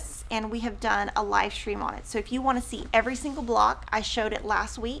this, and we have done a live stream on it. So if you want to see every single block, I showed it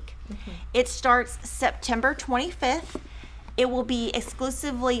last week. Mm-hmm. It starts September 25th. It will be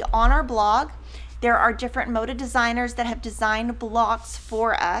exclusively on our blog. There are different Moda designers that have designed blocks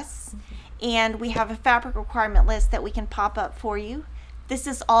for us. Mm-hmm. And we have a fabric requirement list that we can pop up for you. This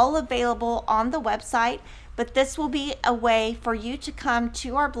is all available on the website, but this will be a way for you to come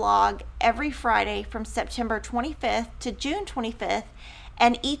to our blog every Friday from September 25th to June 25th.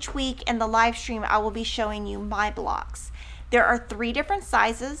 And each week in the live stream, I will be showing you my blocks. There are 3 different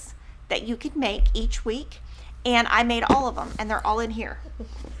sizes that you could make each week, and I made all of them, and they're all in here.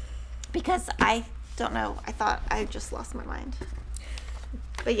 Because I don't know, I thought I just lost my mind.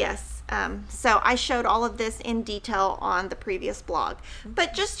 But yes. So I showed all of this in detail on the previous blog.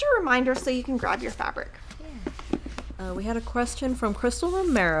 But just a reminder so you can grab your fabric. Yeah. We had a question from Crystal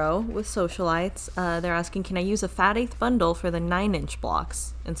Romero with Sewcialites. They're asking, can I use a fat eighth bundle for the 9-inch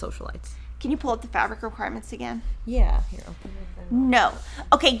blocks in Sewcialites? Can you pull up the fabric requirements again? Yeah. Here, I'll put it there. No.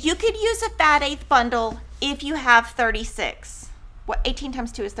 Okay, you could use a fat eighth bundle if you have 36 what 18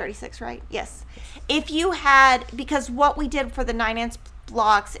 times 2 is 36, right? Yes. If you had, because what we did for the 9-inch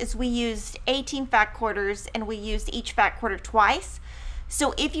blocks is we used 18 fat quarters and we used each fat quarter twice.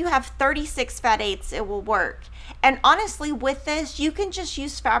 So if you have 36 fat eighths, it will work. And honestly, with this, you can just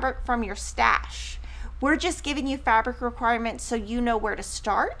use fabric from your stash. We're just giving you fabric requirements so you know where to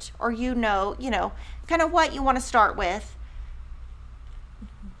start, or you know, kind of what you want to start with.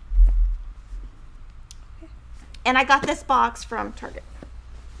 And I got this box from Target.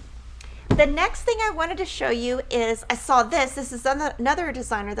 The next thing I wanted to show you is I saw this. This is another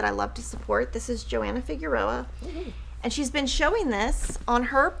designer that I love to support. This is Joanna Figueroa. And she's been showing this on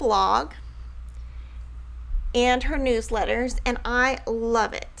her blog and her newsletters, and I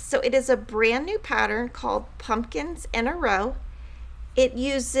love it. So it is a brand new pattern called Pumpkins in a Row. It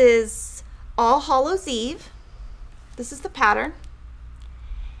uses All Hallows Eve. This is the pattern.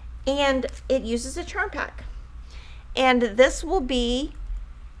 And it uses a charm pack. And this will be,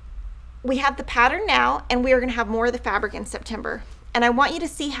 we have the pattern now, and we are going to have more of the fabric in September. And I want you to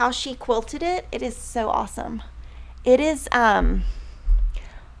see how she quilted it. It is so awesome. It is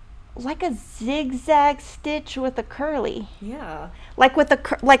like a zigzag stitch with a curly. Yeah. Like with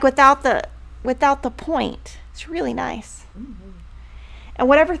the without the point. It's really nice. And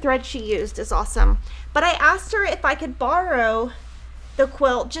whatever thread she used is awesome. But I asked her if I could borrow the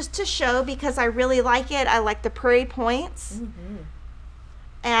quilt just to show, because I really like it. I like the prairie points.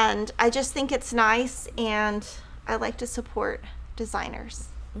 And I just think it's nice, and I like to support designers.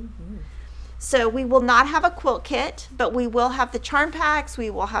 So we will not have a quilt kit, but we will have the charm packs, we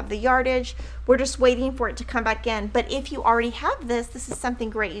will have the yardage. We're just waiting for it to come back in. But if you already have this is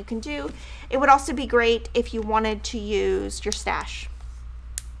something great you can do. It would also be great if you wanted to use your stash.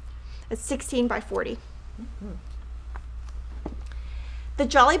 It's 16 by 40. The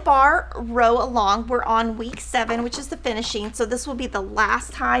Jolly Bar row along, we're on week 7, which is the finishing. So this will be the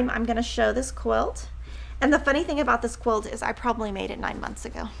last time I'm going to show this quilt. And the funny thing about this quilt is I probably made it 9 months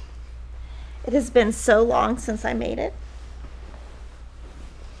ago. It has been so long since I made it.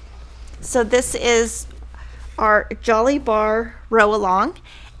 So this is our Jolly Bar row along,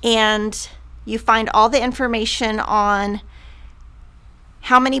 and you find all the information on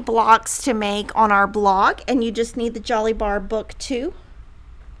how many blocks to make on our blog, and you just need the Jolly Bar book 2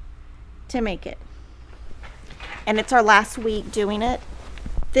 to make it. And it's our last week doing it.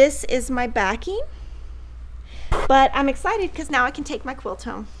 This is my backing, but I'm excited because now I can take my quilt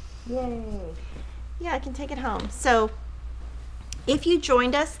home. Yay. Yeah, I can take it home. So if you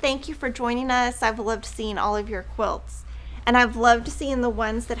joined us, thank you for joining us. I've loved seeing all of your quilts, and I've loved seeing the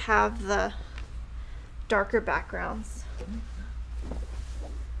ones that have the darker backgrounds.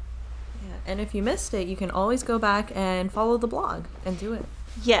 Yeah, and if you missed it, you can always go back and follow the blog and do it.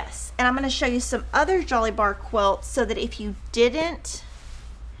 Yes, and I'm going to show you some other Jolly Bar quilts so that if you didn't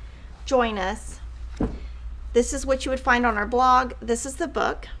join us, this is what you would find on our blog. This is the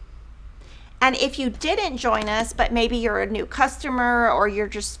book. And if you didn't join us, but maybe you're a new customer or you're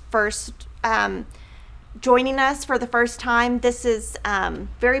just first joining us for the first time, this is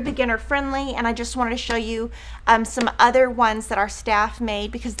very beginner friendly, and I just wanted to show you some other ones that our staff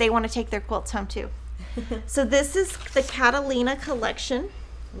made because they want to take their quilts home too. So this is the Catalina collection.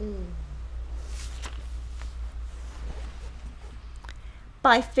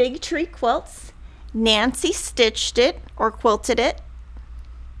 By Fig Tree Quilts. Nancy stitched it or quilted it,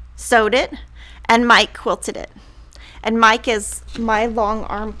 sewed it, and Mike quilted it. And Mike is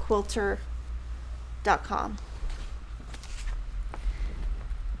mylongarmquilter.com.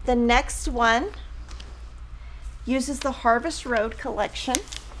 The next one uses the Harvest Road collection.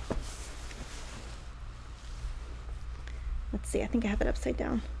 Let's see, I think I have it upside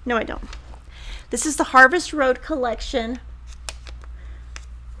down. No, I don't. This is the Harvest Road collection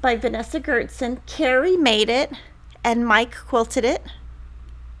by Vanessa Gertson. Carrie made it and Mike quilted it.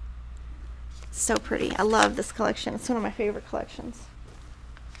 So pretty. I love this collection. It's one of my favorite collections.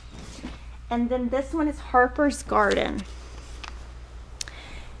 And then this one is Harper's Garden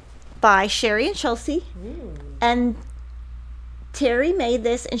by Sherry and Chelsea. And Terry made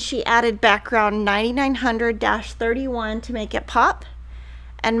this, and she added background 9900-31 to make it pop.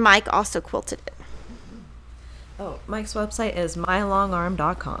 And Mike also quilted it. Oh, Mike's website is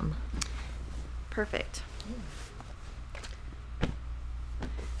mylongarm.com. Perfect.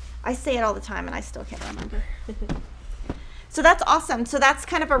 I say it all the time and I still can't remember. So that's awesome. So that's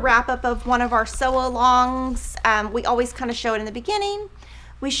kind of a wrap up of one of our sew-alongs. We always kind of show it in the beginning.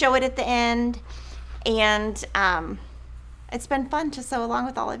 We show it at the end. And it's been fun to sew along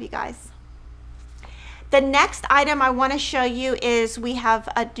with all of you guys. The next item I want to show you is we have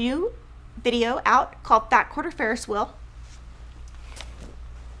a new video out called Fat Quarter Ferris Wheel.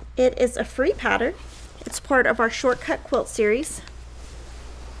 It is a free pattern. It's part of our Shortcut Quilt series.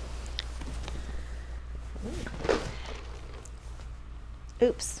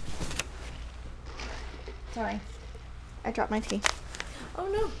 Oops. Sorry. I dropped my tea. Oh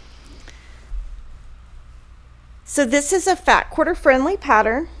no. So this is a fat quarter friendly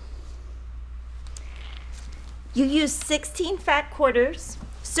pattern. You use 16 fat quarters.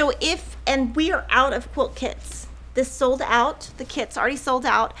 So and we are out of quilt kits. This sold out. The kit's already sold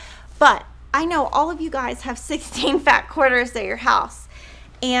out. But I know all of you guys have 16 fat quarters at your house.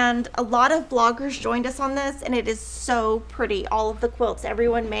 And a lot of bloggers joined us on this, and it is so pretty. All of the quilts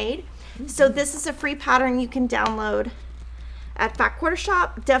everyone made. So this is a free pattern you can download at Fat Quarter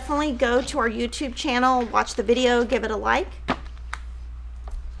Shop. Definitely go to our YouTube channel, watch the video, give it a like.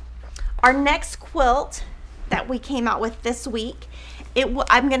 Our next quilt that we came out with this week,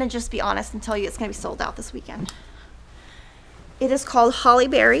 I'm going to just be honest and tell you it's going to be sold out this weekend. It is called Holly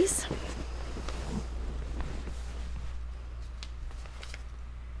Berries.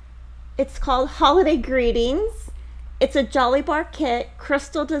 It's called Holiday Greetings. It's a Jolly Bar kit.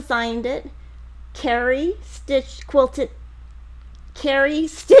 Crystal designed it. Carrie stitched it,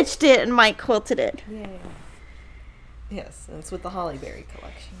 and Mike quilted it. Yay. Yes, and it's with the Hollyberry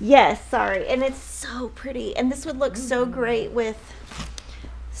collection. Yes, sorry. And it's so pretty. And this would look so great with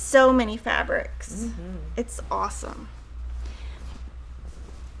so many fabrics. It's awesome.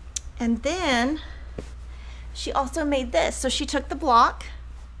 And then she also made this. So she took the block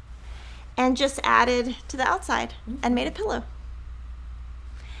and just added to the outside and made a pillow.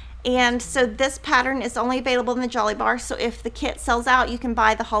 And so this pattern is only available in the Jolly Bar. So if the kit sells out, you can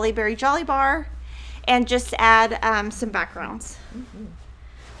buy the Hollyberry Jolly Bar and just add some backgrounds.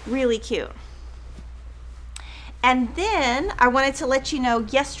 Really cute. And then I wanted to let you know,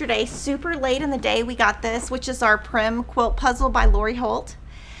 yesterday, super late in the day, we got this, which is our Prim quilt puzzle by Lori Holt.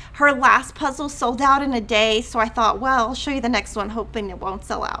 Her last puzzle sold out in a day, so I thought, well, I'll show you the next one, hoping it won't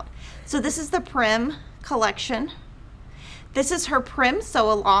sell out. So this is the Prim collection. This is her Prim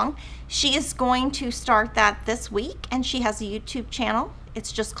sew along. She is going to start that this week, and she has a YouTube channel.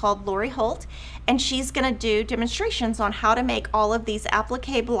 It's just called Lori Holt, and she's going to do demonstrations on how to make all of these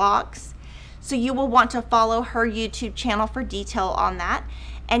applique blocks. So you will want to follow her YouTube channel for detail on that.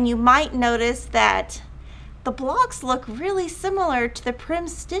 And you might notice that the blocks look really similar to the Prim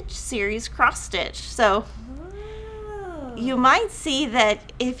Stitch series cross stitch. So you might see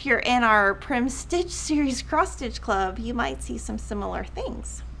that if you're in our Prim Stitch series cross stitch club, you might see some similar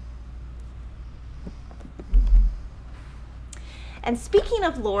things. And speaking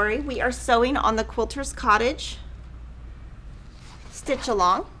of Lori, we are sewing on the QUILTER'S Cottage stitch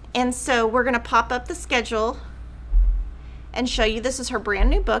along. And so we're going to pop up the schedule and show you. This is her brand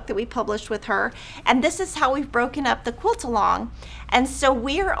new book that we published with her. And this is how we've broken up the quilt along. And so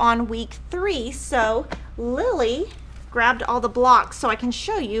we're on week 3. So Lily grabbed all the blocks so I can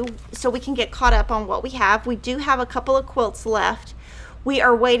show you, so we can get caught up on what we have. We do have a couple of quilts left. We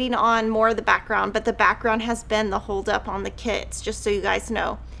are waiting on more of the background, but the background has been the hold up on the kits, just so you guys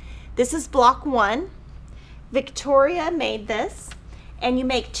know. This is block 1. Victoria made this, and you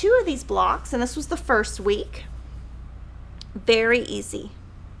make 2 of these blocks, and this was the first week. Very easy.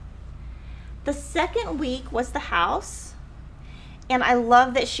 The second week was the house, and I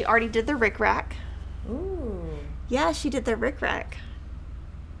love that she already did the rickrack. Ooh. Yeah, she did the rickrack.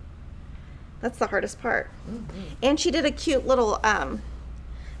 That's the hardest part. And she did a cute little,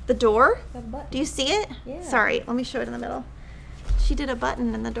 the door. Do you see it? Yeah. Sorry, let me show it in the middle. She did a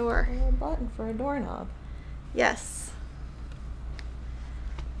button in the door. A little button for a doorknob. Yes.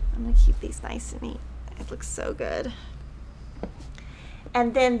 I'm gonna keep these nice and neat. It looks so good.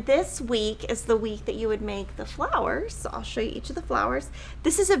 And then this week is the week that you would make the flowers. So I'll show you each of the flowers.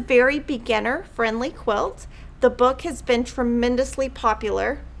 This is a very beginner friendly quilt. The book has been tremendously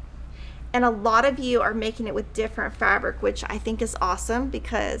popular, and a lot of you are making it with different fabric, which I think is awesome,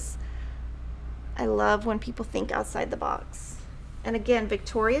 because I love when people think outside the box. And again,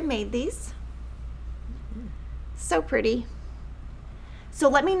 Victoria made these. So pretty. So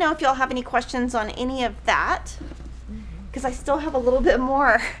let me know if y'all have any questions on any of that, because I still have a little bit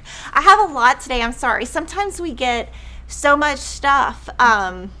more. I have a lot today, I'm sorry. Sometimes we get so much stuff,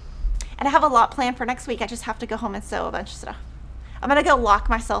 and I have a lot planned for next week. I just have to go home and sew a bunch of stuff. I'm gonna go lock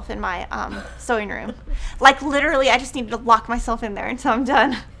myself in my sewing room. Like literally, I just need to lock myself in there until I'm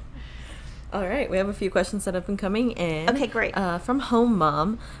done. All right, we have a few questions that have been coming in. Okay, great. From Home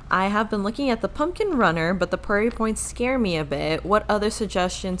Mom, I have been looking at the pumpkin runner, but the prairie points scare me a bit. What other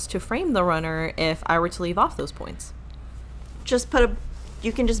suggestions to frame the runner if I were to leave off those points? Just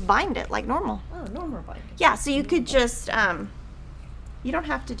you can just bind it like normal. Oh, normal binding. Yeah, so you could just, You don't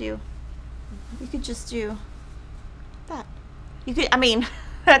have to do, you could just do that. You could, I mean,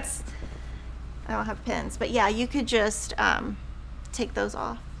 that's, I don't have pins, but yeah, you could just take those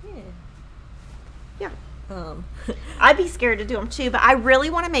off. Yeah. I'd be scared to do them too, but I really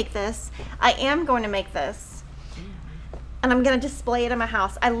want to make this. I am going to make this. And I'm going to display it in my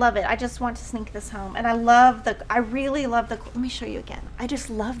house. I love it. I just want to sneak this home. And I really love the, let me show you again. I just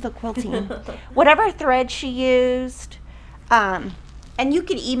love the quilting. Whatever thread she used. And you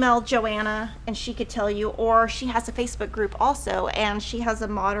could email Joanna and she could tell you, or she has a Facebook group also, and she has a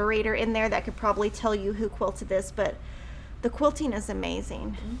moderator in there that could probably tell you who quilted this, but the quilting is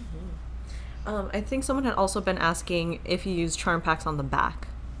amazing. I think someone had also been asking if you use charm packs on the back.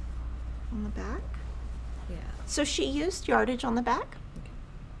 On the back? Yeah. So she used yardage on the back. Okay.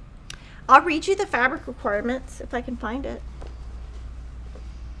 I'll read you the fabric requirements if I can find it.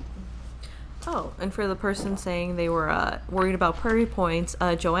 Oh, and for the person saying they were worried about prairie points,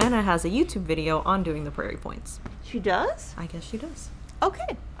 Joanna has a YouTube video on doing the prairie points. She does? I guess she does.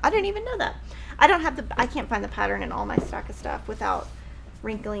 Okay. I didn't even know that. I can't find the pattern in all my stack of stuff without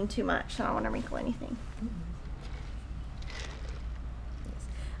wrinkling too much. I don't want to wrinkle anything.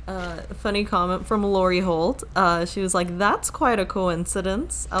 Funny comment from Lori Holt. She was like, "That's quite a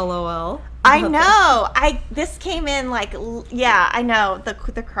coincidence." LOL. I know. This came in like, yeah, I know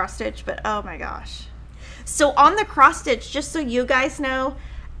the cross stitch, but oh my gosh. So on the cross stitch, just so you guys know,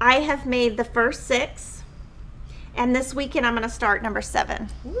 I have made the first 6, and this weekend I'm going to start number 7.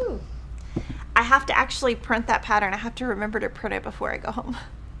 Woo. I have to actually print that pattern. I have to remember to print it before I go home.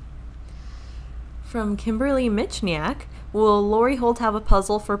 From Kimberly Michniak, will Lori Holt have a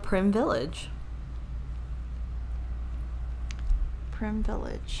puzzle for Prim Village? Prim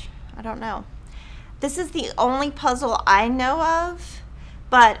Village. I don't know. This is the only puzzle I know of,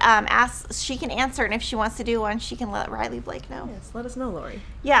 but she can answer, and if she wants to do one, she can let Riley Blake know. Yes, let us know, Lori.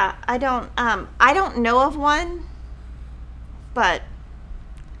 Yeah, I don't know of one, but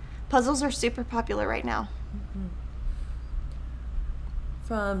puzzles are super popular right now.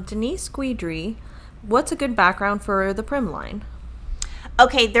 From Denise Squeedry, what's a good background for the Prim line?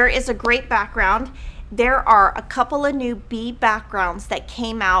 Okay, there is a great background. There are a couple of new bee backgrounds that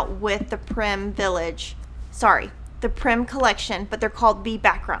came out with the Prim Village. Sorry, the Prim collection, but they're called bee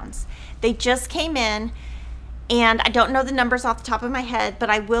backgrounds. They just came in, and I don't know the numbers off the top of my head, but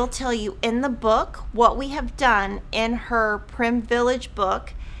I will tell you in the book what we have done in her Prim Village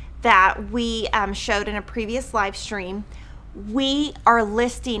book that we showed in a previous live stream. We are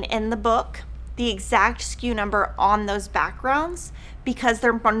listing in the book the exact SKU number on those backgrounds because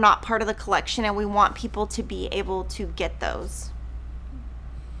they're not part of the collection, and we want people to be able to get those.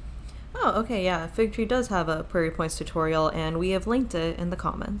 Oh, okay, yeah. Fig Tree does have a Prairie Points tutorial, and we have linked it in the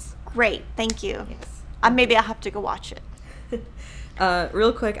comments. Great, thank you. Yes. Maybe I'll have to go watch it.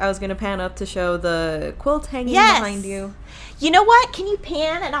 Real quick, I was going to pan up to show the quilt hanging behind you. You know what? Can you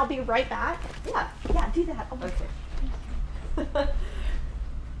pan and I'll be right back? Yeah, do that. Oh, okay.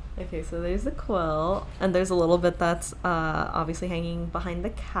 Okay, so there's the quilt, and there's a little bit that's obviously hanging behind the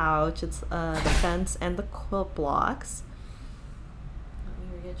couch. It's the fence and the quilt blocks. Let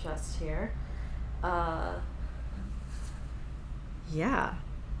me readjust here. Yeah.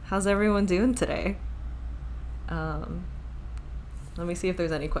 How's everyone doing today? Let me see if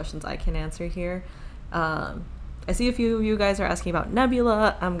there's any questions I can answer here. I see a few of you guys are asking about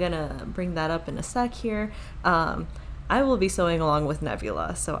Nebula. I'm gonna bring that up in a sec here. I will be sewing along with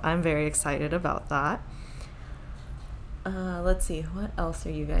Nebula, so I'm very excited about that. Let's see, what else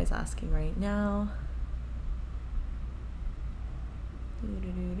are you guys asking right now?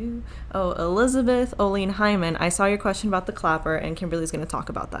 Oh, Elizabeth Oline Hyman, I saw your question about the clapper, and Kimberly's going to talk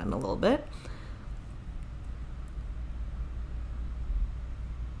about that in a little bit.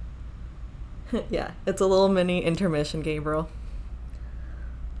 Yeah, it's a little mini intermission, Gabriel.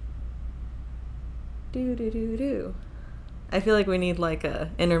 I feel like we need like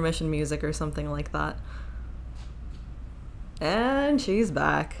a intermission music or something like that. And she's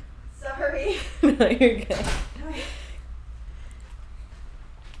back. Sorry. No, you're good.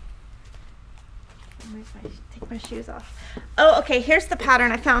 Take my shoes off. Oh, okay, here's the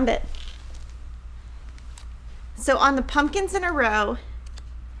pattern. I found it. So on the pumpkins in a row,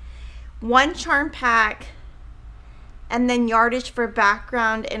 1 charm pack, and then yardage for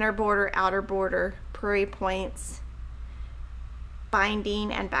background, inner border, outer border, prairie points,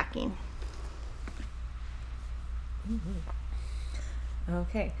 binding, and backing.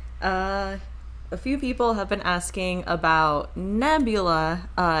 Okay. A few people have been asking about Nebula,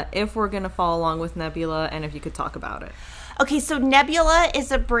 if we're going to follow along with Nebula, and if you could talk about it. Okay, so Nebula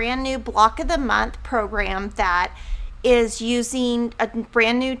is a brand new Block of the Month program that is using a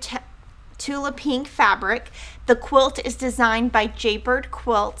brand new Tula pink fabric. The quilt is designed by Jaybird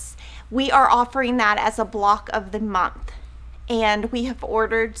Quilts. We are offering that as a block of the month. And we have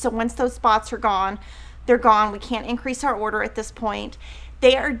ordered, so once those spots are gone, they're gone. We can't increase our order at this point.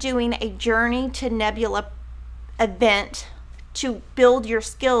 They are doing a Journey to Nebula event to build your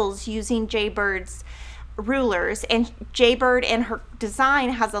skills using Jaybird's rulers. And Jaybird and her design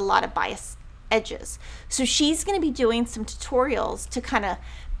has a lot of bias edges. So she's going to be doing some tutorials to kind of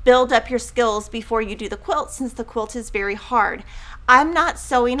build up your skills before you do the quilt, since the quilt is very hard. I'm not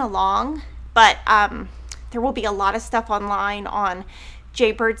sewing along, but there will be a lot of stuff online on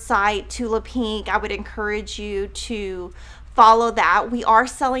Jaybird's site, Tula Pink. I would encourage you to follow that. We are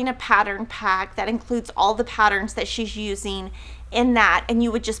selling a pattern pack that includes all the patterns that she's using in that, and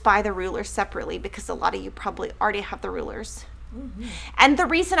you would just buy the rulers separately because a lot of you probably already have the rulers. And the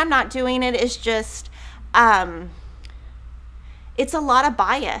reason I'm not doing it is just it's a lot of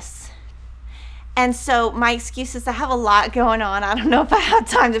bias. And so my excuse is I have a lot going on. I don't know if I have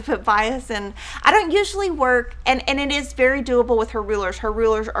time to put bias in. I don't usually work, and it is very doable with her rulers. Her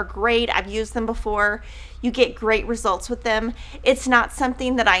rulers are great. I've used them before. You get great results with them. It's not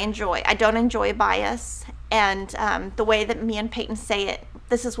something that I enjoy. I don't enjoy bias. And the way that me and Peyton say it,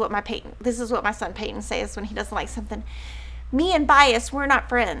 this is what my son Peyton says when he doesn't like something. Me and bias, we're not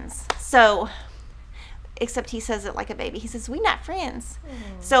friends. So, except he says it like a baby. He says, we not friends.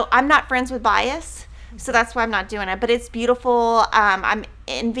 So I'm not friends with bias. So that's why I'm not doing it. But it's beautiful. I'm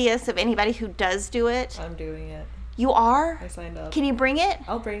envious of anybody who does do it. I'm doing it. You are? I signed up. Can you bring it?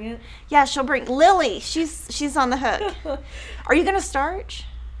 I'll bring it. Yeah, she'll bring Lily. She's on the hook. Are you gonna starch?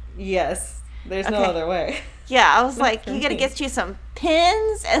 Yes. There's no other way. Yeah, I was like, you gotta get you some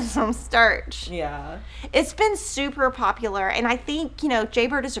pins and some starch. Yeah. It's been super popular, and I think, you know,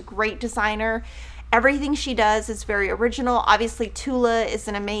 Jaybird is a great designer. Everything she does is very original. Obviously, Tula is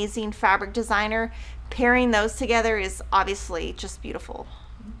an amazing fabric designer. Pairing those together is obviously just beautiful.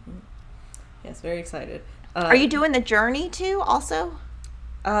 Yes, very excited. Are you doing the Journey too also?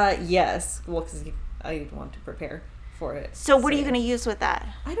 Yes. Well, because I want to prepare for it. So what are you going to use with that?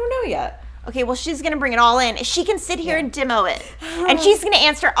 I don't know yet. Okay, well, she's going to bring it all in. She can sit here and demo it. And she's going to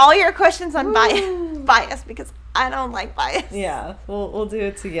answer all your questions on bias because I don't like bias. Yeah, we'll do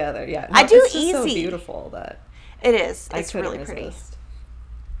it together. Yeah, no, I do it's just easy. So beautiful that it is. It's really pretty.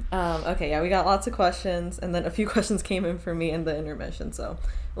 Okay, yeah, we got lots of questions, and then a few questions came in for me in the intermission, so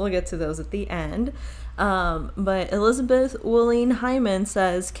we'll get to those at the end. But Elizabeth Willing Hyman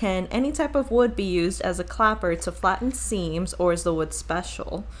says, can any type of wood be used as a clapper to flatten seams, or is the wood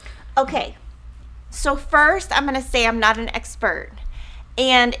special? Okay, so first I'm going to say I'm not an expert.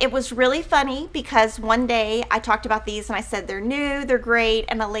 And it was really funny because one day I talked about these and I said they're new, they're great,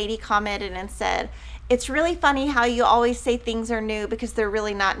 and a lady commented and said, it's really funny how you always say things are new because they're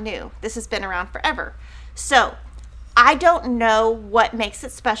really not new. This has been around forever. So I don't know what makes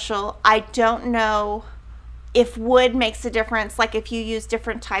it special. I don't know if wood makes a difference, like if you use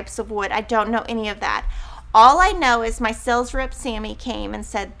different types of wood. I don't know any of that. All I know is my sales rep, Sammy, came and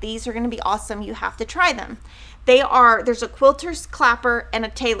said, these are going to be awesome. You have to try them. There's a Quilter's clapper and a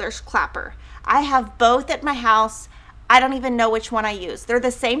Tailor's clapper. I have both at my house. I don't even know which one I use. They're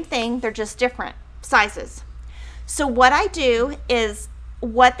the same thing. They're just different sizes. So what I do is,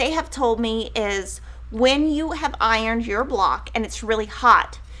 what they have told me is, when you have ironed your block and it's really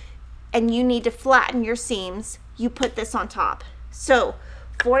hot and you need to flatten your seams, you put this on top. So,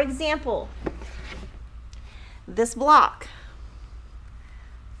 for example, this block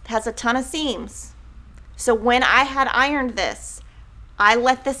has a ton of seams. So when I had ironed this, I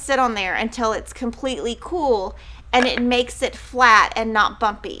let this sit on there until it's completely cool, and it makes it flat and not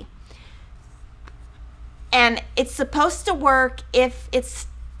bumpy. And it's supposed to work if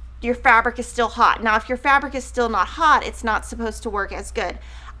your fabric is still hot. Now, if your fabric is still not hot, it's not supposed to work as good.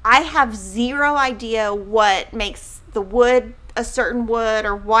 I have zero idea what makes the wood a certain wood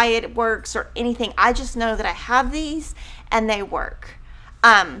or why it works or anything. I just know that I have these and they work.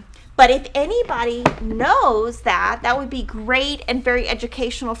 But if anybody knows that would be great and very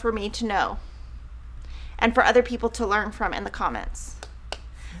educational for me to know and for other people to learn from in the comments.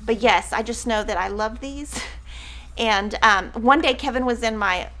 But yes, I just know that I love these. And one day Kevin was in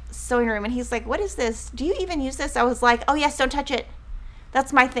my sewing room and he's like, what is this? Do you even use this? I was like, oh yes, don't touch it.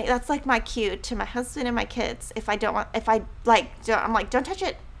 That's my thing. That's like my cue to my husband and my kids. I'm like, don't touch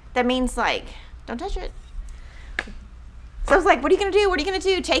it. That means like, don't touch it. So I was like, what are you going to do? What are you going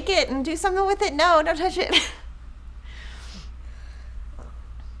to do? Take it and do something with it? No, don't touch it.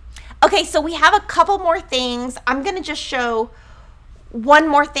 Okay, so we have a couple more things. I'm going to just show one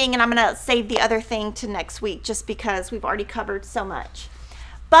more thing, and I'm going to save the other thing to next week just because we've already covered so much.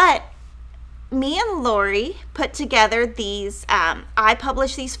 But me and Lori put together these, I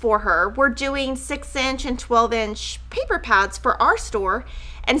published these for her. We're doing 6-inch and 12-inch paper pads for our store,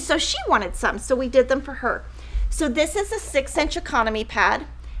 and so she wanted some, so we did them for her. So this is a 6-inch economy pad.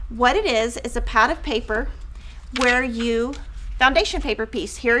 What it is a pad of paper where you, foundation paper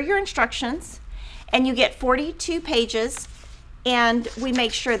piece, here are your instructions, and you get 42 pages, and we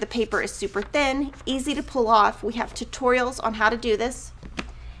make sure the paper is super thin, easy to pull off. We have tutorials on how to do this.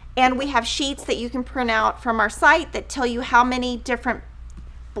 And we have sheets that you can print out from our site that tell you how many different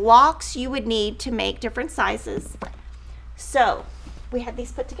blocks you would need to make different sizes. So we had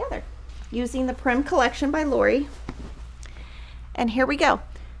these put together using the Prim collection by Lori. And here we go.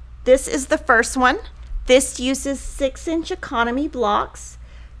 This is the first one. This uses 6-inch economy blocks.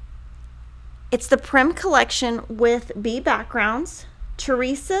 It's the Prim collection with bee backgrounds.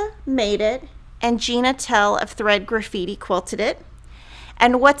 Teresa made it, and Gina Tell of Thread Graffiti quilted it.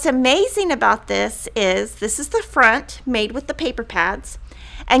 And what's amazing about this is the front made with the paper pads.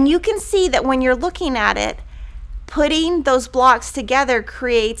 And you can see that when you're looking at it, putting those blocks together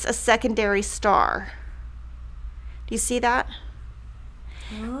creates a secondary star. Do you see that?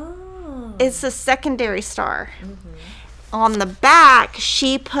 Oh. It's a secondary star. On the back,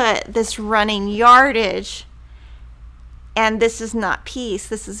 she put this running yardage. And this is not piece,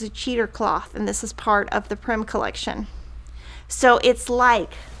 this is a cheater cloth, and this is part of the Prim collection. So it's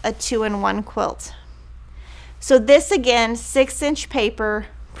like a 2-in-1 quilt. So this again, 6-inch paper,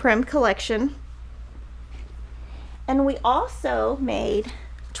 Prim collection. And we also made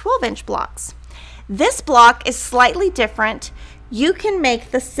 12-inch blocks. This block is slightly different. You can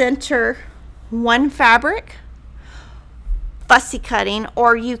make the center one fabric, fussy cutting,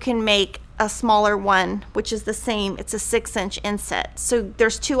 or you can make a smaller one, which is the same. It's a 6-inch inset. So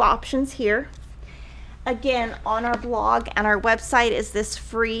there's two options here. Again, on our blog and our website is this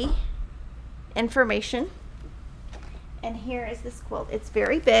free information. And here is this quilt. It's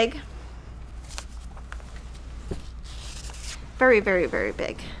very big. Very, very, very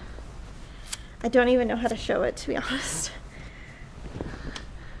big. I don't even know how to show it, to be honest.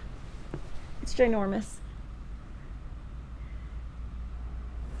 It's ginormous.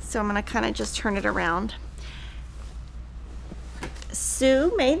 So I'm going to kind of just turn it around.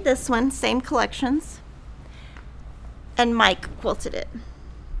 Sue made this one, same collections. And Mike quilted it.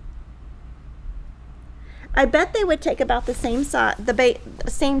 I bet they would take about the same size, the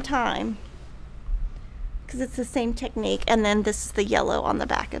same time, because it's the same technique. And then this is the yellow on the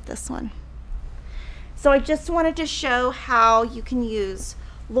back of this one. So I just wanted to show how you can use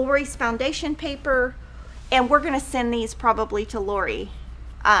Lori's foundation paper, and we're going to send these probably to Lori.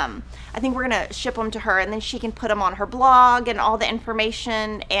 I think we're going to ship them to her, and then she can put them on her blog and all the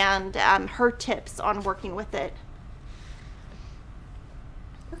information and her tips on working with it.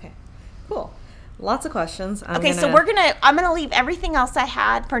 Okay, cool. Lots of questions. So I'm gonna leave everything else I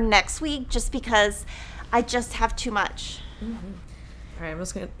had for next week just because I just have too much. All right, I'm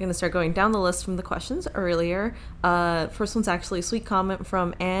just going to start going down the list from the questions earlier. First one's actually a sweet comment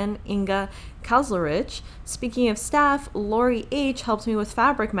from Ann Inga Kauslerich. Speaking of staff, Lori H. helps me with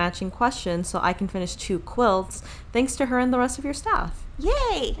fabric matching questions so I can finish 2 quilts. Thanks to her and the rest of your staff.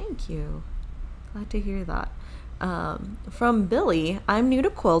 Yay! Thank you. Glad to hear that. From Billy, I'm new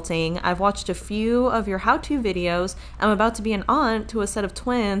to quilting. I've watched a few of your how-to videos. I'm about to be an aunt to a set of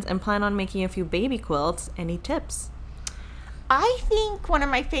twins and plan on making a few baby quilts. Any tips? I think one of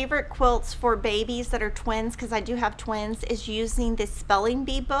my favorite quilts for babies that are twins, because I do have twins, is using this spelling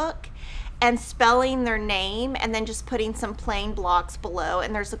bee book and spelling their name and then just putting some plain blocks below.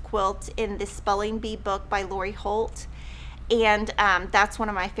 And there's a quilt in this spelling bee book by Lori Holt, and that's one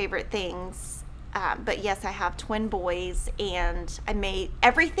of my favorite things. But yes, I have twin boys, and I made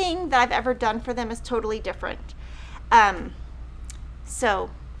everything that I've ever done for them is totally different. So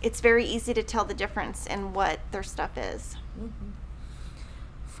it's very easy to tell the difference in what their stuff is.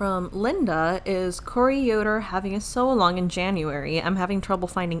 From Linda, is Corey Yoder having a sew-along in January? I'm having trouble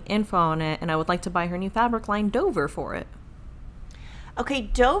finding info on it, and I would like to buy her new fabric line Dover for it. Okay,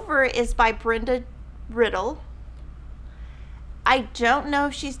 Dover is by Brenda Riddle. I don't know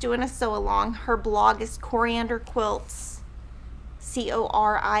if she's doing a sew-along. Her blog is Coriander Quilts,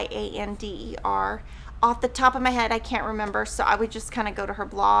 Coriander. Off the top of my head, I can't remember, so I would just kind of go to her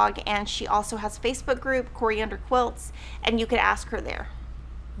blog, and she also has a Facebook group, Coriander Quilts, and you could ask her there.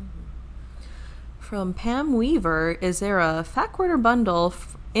 From Pam Weaver, is there a fat quarter bundle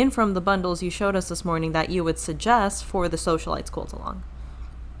in from the bundles you showed us this morning that you would suggest for the Sewcialites quilt along?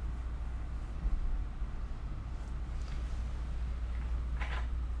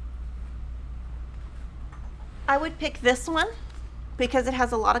 I would pick this one because it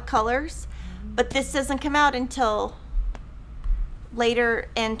has a lot of colors, but this doesn't come out until later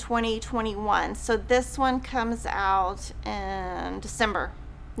in 2021. So this one comes out in December.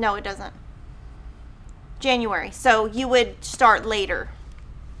 No, it doesn't. January. So you would start later.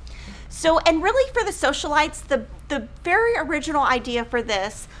 So, and really for the Sewcialites, the very original idea for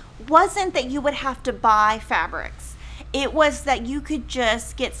this wasn't that you would have to buy fabrics. It was that you could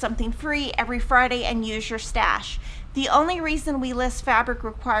just get something free every Friday and use your stash. The only reason we list fabric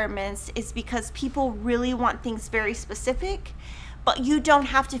requirements is because people really want things very specific, but you don't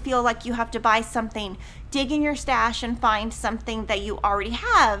have to feel like you have to buy something. Dig in your stash and find something that you already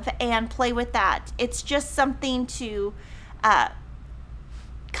have and play with that. It's just something to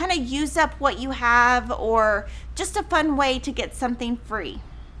kind of use up what you have, or just a fun way to get something free.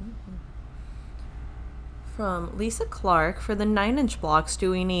 From Lisa Clark, for the 9-inch blocks, do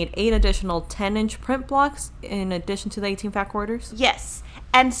we need 8 additional 10-inch print blocks in addition to the 18 fat quarters? Yes.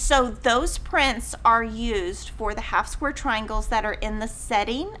 And so those prints are used for the half square triangles that are in the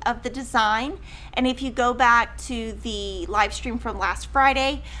setting of the design. And if you go back to the live stream from last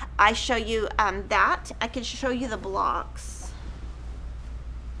Friday, I show you that. I can show you the blocks.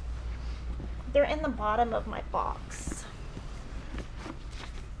 They're in the bottom of my box.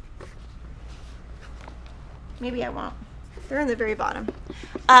 Maybe I won't. They're in the very bottom.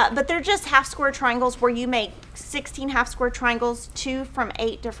 But they're just half square triangles where you make 16 half square triangles, 2 from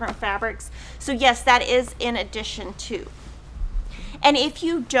 8 different fabrics. So yes, that is in addition to. And if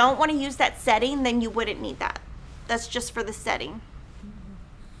you don't want to use that setting, then you wouldn't need that. That's just for the setting.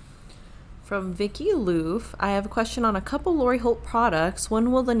 From Vicky Loof, I have a question on a couple Lori Holt products.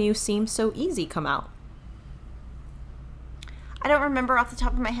 When will the new Seam So Easy come out? I don't remember off the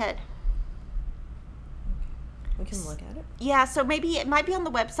top of my head. We can look at it. Yeah, so maybe it might be on the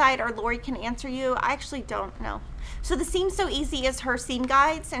website, or Lori can answer you. I actually don't know. So the Seam So Easy is her seam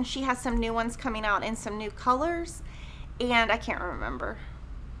guides, and she has some new ones coming out in some new colors, and I can't remember.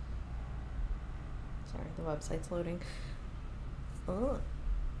 Sorry, the website's loading. Oh.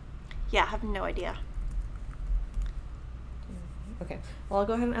 Yeah, I have no idea. Okay, well, I'll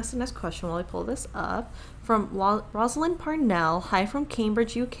go ahead and ask the next question while I pull this up. From Rosalind Parnell, hi from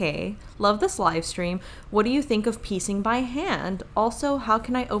Cambridge, UK. Love this live stream. What do you think of piecing by hand? Also, how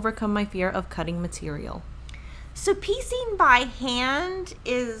can I overcome my fear of cutting material? So piecing by hand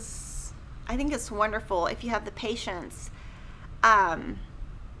is, I think it's wonderful if you have the patience. And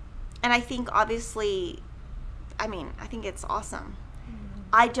I think obviously, I think it's awesome.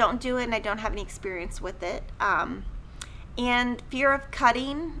 I don't do it and I don't have any experience with it. And fear of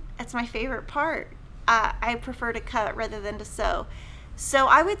cutting, that's my favorite part. I prefer to cut rather than to sew. So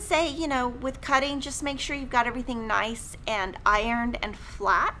I would say, with cutting, just make sure you've got everything nice and ironed and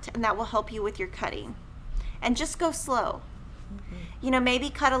flat, and that will help you with your cutting. And just go slow. Mm-hmm. Maybe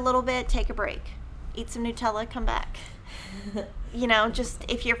cut a little bit, take a break. Eat some Nutella, come back. Just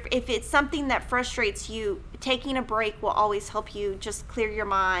if it's something that frustrates you, taking a break will always help you just clear your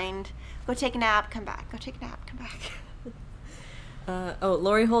mind. Go take a nap, come back. Go take a nap, come back.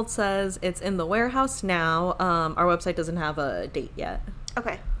 Lori Holt says it's in the warehouse now. Our website doesn't have a date yet.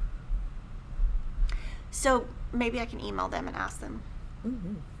 Okay. So maybe I can email them and ask them.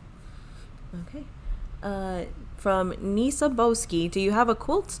 Mm-hmm. Okay. From Nisa Boski, do you have a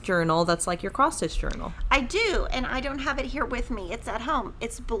quilt journal that's like your cross-stitch journal? I do, and I don't have it here with me. It's at home.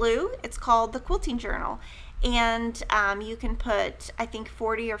 It's blue. It's called the Quilting Journal. And you can put, I think,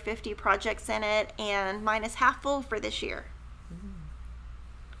 40 or 50 projects in it, and mine is half full for this year.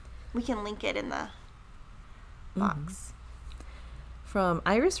 We can link it in the box. From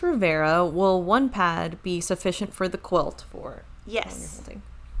Iris Rivera, will one pad be sufficient for the quilt for yes. when you're holding?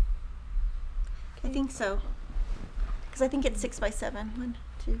 I think so. Because I think it's 6 by 7. 1,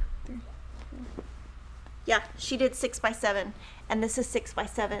 2, 3, 4. Yeah, she did 6 by 7, and this is 6 by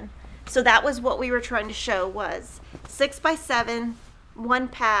 7. So that was what we were trying to show, was 6 by 7, one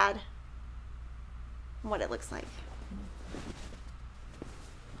pad, what it looks like.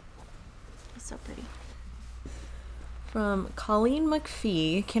 It's so pretty. From Colleen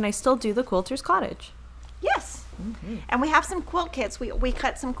McPhee, can I still do the Quilter's Cottage? Yes. Mm-hmm. And we have some quilt kits. We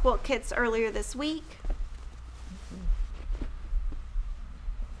cut some quilt kits earlier this week. Mm-hmm.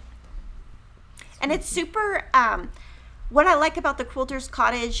 And it's super, what I like about the Quilter's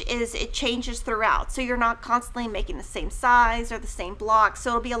Cottage is it changes throughout. So you're not constantly making the same size or the same block. So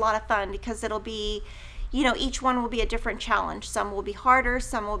it'll be a lot of fun because it'll be, each one will be a different challenge. Some will be harder,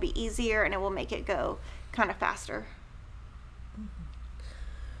 some will be easier, and it will make it go kind of faster.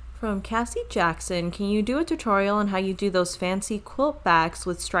 From Cassie Jackson, can you do a tutorial on how you do those fancy quilt backs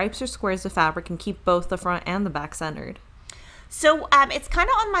with stripes or squares of fabric and keep both the front and the back centered? So it's kind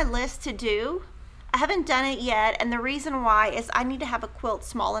of on my list to do. I haven't done it yet, and the reason why is I need to have a quilt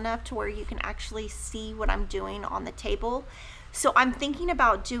small enough to where you can actually see what I'm doing on the table. So I'm thinking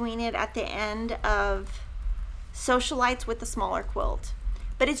about doing it at the end of Sewcialites with the smaller quilt.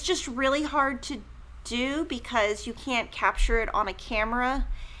 But it's just really hard to do because you can't capture it on a camera.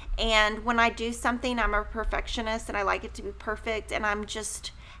 And when I do something, I'm a perfectionist and I like it to be perfect, and I'm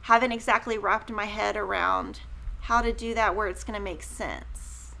just haven't exactly wrapped my head around how to do that where it's going to make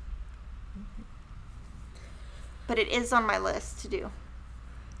sense. But it is on my list to do.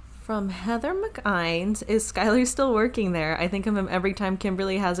 From Heather McInes, is Skylar still working there? I think of him every time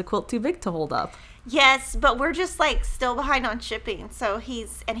Kimberly has a quilt too big to hold up. Yes, but we're just like still behind on shipping. So he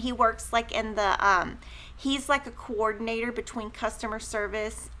works like in the he's like a coordinator between customer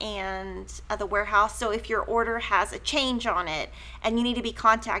service and the warehouse. So if your order has a change on it and you need to be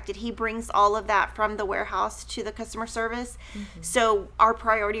contacted, he brings all of that from the warehouse to the customer service. So our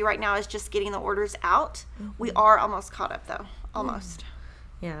priority right now is just getting the orders out. We are almost caught up though, almost.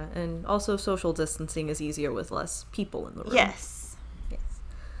 Yeah, and also social distancing is easier with less people in the room. Yes.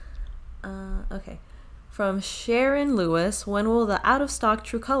 Okay. From Sharon Lewis, when will the out-of-stock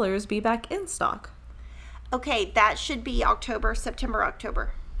True Colors be back in stock? Okay, that should be September,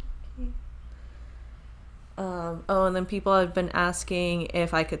 October. And then people have been asking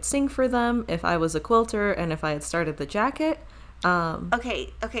if I could sing for them, if I was a quilter, and if I had started the jacket.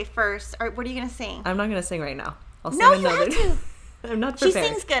 Okay, first, what are you going to sing? I'm not going to sing right now. I'll sing No, another. you have to. I'm not prepared. She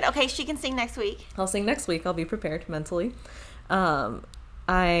sings good. Okay, she can sing next week. I'll sing next week. I'll be prepared mentally.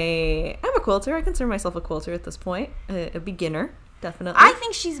 I am a quilter. I consider myself a quilter at this point. A beginner, definitely. I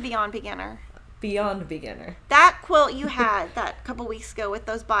think she's beyond beginner. Beyond beginner. That quilt you had that couple weeks ago with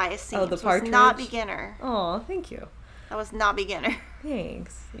those bias seams the was partridge? not beginner. Oh, thank you. That was not beginner.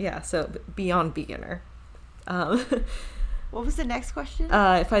 Thanks. Yeah, so beyond beginner. What was the next question?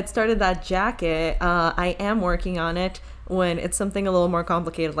 If I'd started that jacket, I am working on it. When it's something a little more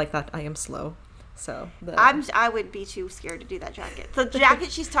complicated like that, I am slow. So I would be too scared to do that jacket. The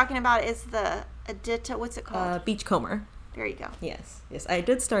jacket she's talking about is the Adita. What's it called? Beachcomber. There you go. Yes, I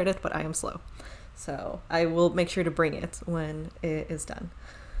did start it, but I am slow. So I will make sure to bring it when it is done.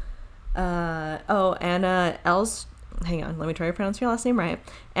 Anna hang on, let me try to pronounce your last name right.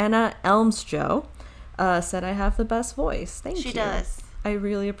 Anna Elmsjoe said I have the best voice. Thank you. She does. I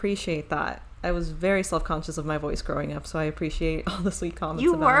really appreciate that. I was very self-conscious of my voice growing up, so I appreciate all the sweet comments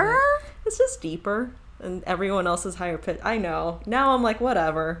You about were? it. It's just deeper, and everyone else is higher pitch. I know. Now I'm like,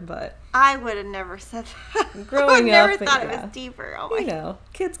 whatever, but... I would have never said that. Growing I up... never thought it was deeper. Oh my know,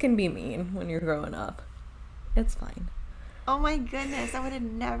 kids can be mean when you're growing up. It's fine. Oh my goodness. I would have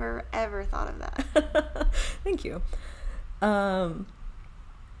never, ever thought of that. Thank you.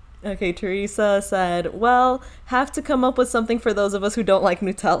 Okay, Teresa said, well, have to come up with something for those of us who don't like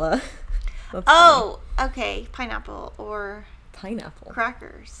Nutella. That's funny. Okay. Pineapple or pineapple.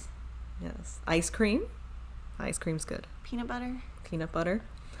 crackers. Yes. Ice cream. Ice cream's good. Peanut butter. Peanut butter.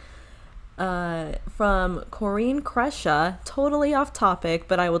 From Corrine Kresha, totally off topic,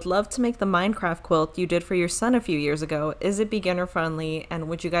 but I would love to make the Minecraft quilt you did for your son a few years ago. Is it beginner friendly, and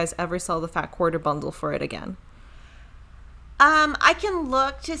would you guys ever sell the fat quarter bundle for it again? I can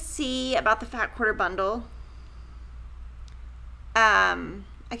look to see about the fat quarter bundle.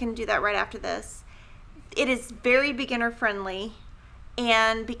 I can do that right after this. It is very beginner friendly,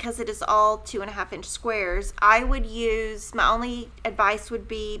 and because it is all 2.5-inch squares, I would use, my only advice would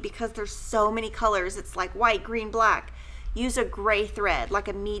be, because there's so many colors, it's like white, green, black, use a gray thread, like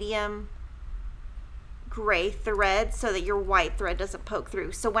a medium gray thread, so that your white thread doesn't poke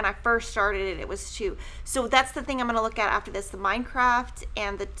through. So when I first started it, it was 2. So that's the thing I'm going to look at after this, the Minecraft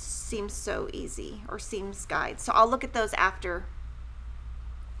and the Seems So Easy, or Seams Guide. So I'll look at those after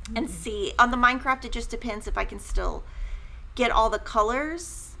and see. On the Minecraft, it just depends if I can still get all the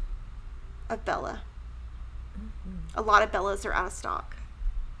colors of Bella. A lot of Bellas are out of stock.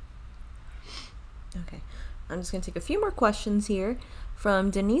 Okay, I'm just going to take a few more questions here.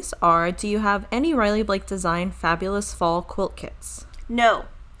 From Denise R. Do you have any Riley Blake design fabulous fall quilt kits? No,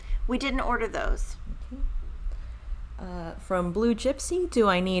 we didn't order those. Okay. From Blue Gypsy, do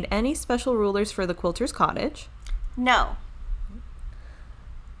I need any special rulers for the Quilter's Cottage? No.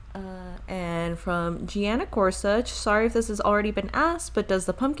 And from Gianna Corsage, sorry if this has already been asked, but does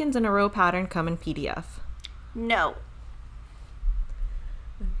the pumpkins in a row pattern come in PDF? No.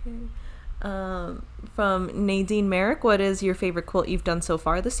 Okay. From Nadine Merrick, what is your favorite quilt you've done so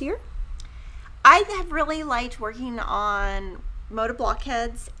far this year? I have really liked working on Moda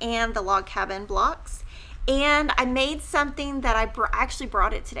blockheads and the log cabin blocks. And I made something that I actually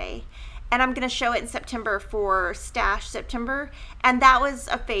brought it today. And I'm going to show it in September for Stash September. And that was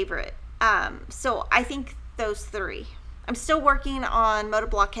a favorite. So I think those three. I'm still working on Moda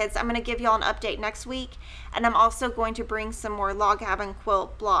blockheads. I'm going to give y'all an update next week. And I'm also going to bring some more log cabin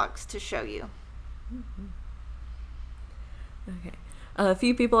quilt blocks to show you. Okay. A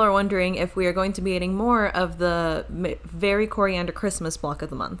few people are wondering if we are going to be getting more of the Very Coriander Christmas block of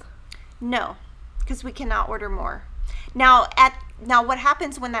the month. No, because we cannot order more. Now, what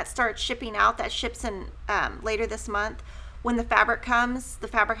happens when that starts shipping out? That ships in later this month. When the fabric comes, the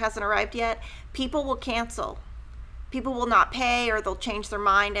fabric hasn't arrived yet. People will cancel. People will not pay, or they'll change their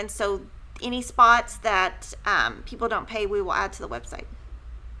mind. And so, any spots that people don't pay, we will add to the website.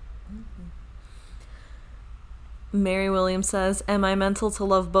 Mary Williams says, am I mental to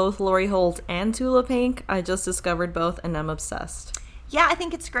love both Lori Holt and Tula Pink? I just discovered both and I'm obsessed. Yeah, I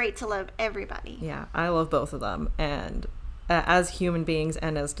think it's great to love everybody. Yeah, I love both of them, and as human beings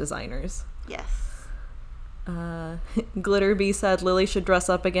and as designers. Yes. Glitter Bee said Lily should dress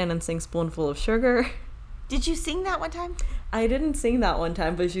up again and sing Spoonful of Sugar. Did you sing that one time? I didn't sing that one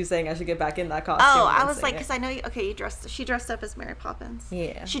time, but she's saying I should get back in that costume. Oh, I was like, because I know you. Okay, she dressed up as Mary Poppins.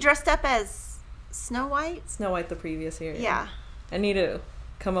 Yeah. She dressed up as Snow White? Snow White the previous year. Yeah. I need to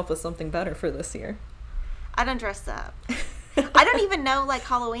come up with something better for this year. I don't dress up. I don't even know, like,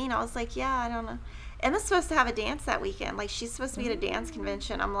 Halloween. I was like, yeah, I don't know. Emma's supposed to have a dance that weekend. Like, she's supposed to be at a dance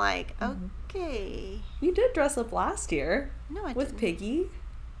convention. I'm like, okay. You did dress up last year. No, I didn't. With Piggy.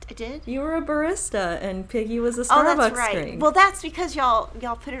 I did? You were a barista, and Piggy was a Starbucks that's right. string. Well, that's because y'all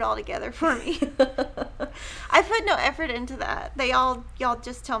put it all together for me. I put no effort into that. Y'all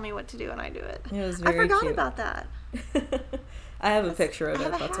just tell me what to do and I do it. It was very I forgot cute. about that. I have a picture of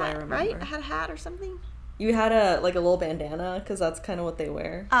it. That's why I remember. Right? I had a hat or something. You had a little bandana, because that's kind of what they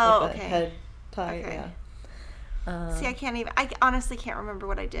wear. Oh, like okay. Head tie. Okay. Yeah. See, I honestly can't remember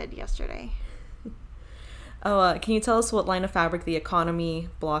what I did yesterday. Can you tell us what line of fabric the economy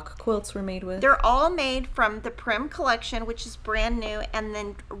block quilts were made with? They're all made from the Prim collection, which is brand new, and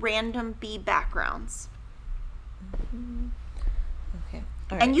then random bee backgrounds. Okay.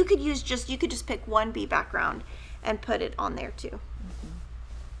 All right. And you could just pick one bee background and put it on there too.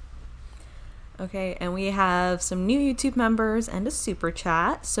 Okay, and we have some new YouTube members and a super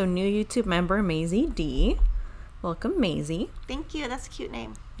chat. So new YouTube member Maisie D. Welcome, Maisie. Thank you. That's a cute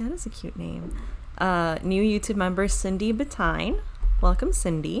name. That is a cute name. New YouTube member Cindy Batine. Welcome,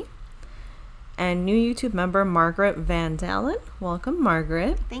 Cindy. And new YouTube member Margaret Van Dalen. Welcome,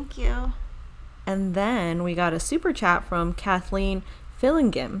 Margaret. Thank you. And then we got a super chat from Kathleen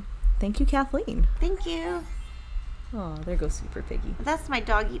Fillingim. Thank you, Kathleen. Thank you. Oh, there goes Super Piggy. That's my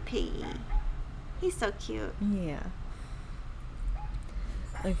doggy Piggy. He's so cute. Yeah.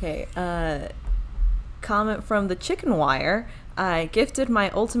 Okay, comment from the Chicken Wire. I gifted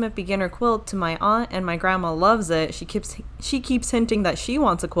my ultimate beginner quilt to my aunt and my grandma loves it. She keeps hinting that she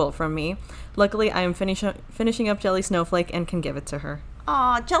wants a quilt from me. Luckily, I am finishing up Jelly Snowflake and can give it to her.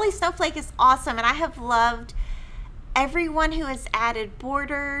 Aw, Jelly Snowflake is awesome, and I have loved everyone who has added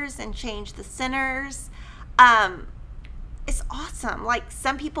borders and changed the centers. It's awesome. Like,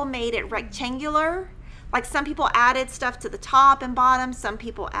 some people made it rectangular. Like, some people added stuff to the top and bottom. Some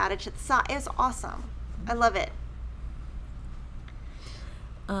people added to the side. It was awesome. I love it.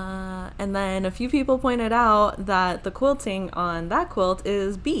 And then a few people pointed out that the quilting on that quilt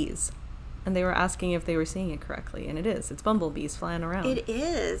is bees. And they were asking if they were seeing it correctly. And it is. It's bumblebees flying around. It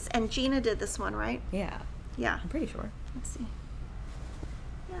is. And Gina did this one, right? Yeah. Yeah. I'm pretty sure. Let's see.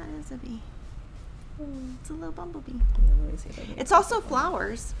 Yeah, it is a bee. It's a little bumblebee. Yeah, let me see if I can It's also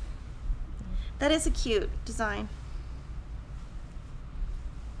flowers. That is a cute design.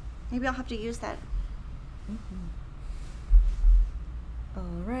 Maybe I'll have to use that. All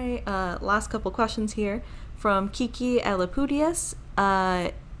right. Last couple questions here from Kiki Elapudius.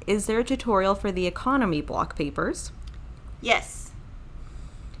 Is there a tutorial for the economy block papers? Yes.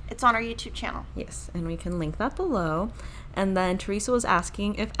 It's on our YouTube channel. Yes, and we can link that below. And then Teresa was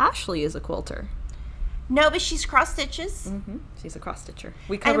asking if Ashley is a quilter. No, but she's cross stitches. Mm-hmm. She's a cross stitcher.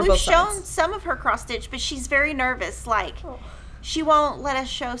 We cover and both we've shown sides. some of her cross stitch, but she's very nervous. Like, she won't let us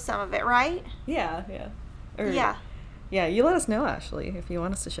show some of it, right? Yeah. Yeah. Yeah, you let us know, Ashley, if you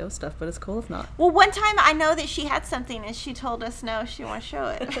want us to show stuff, but it's cool if not. Well, one time I know that she had something and she told us no, she won't show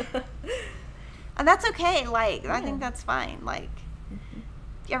it. And that's okay. Like, I think that's fine. Like,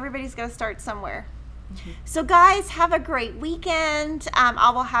 everybody's got to start somewhere. So, guys, have a great weekend.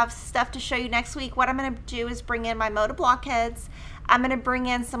 I will have stuff to show you next week. What I'm going to do is bring in my Moda blockheads. I'm going to bring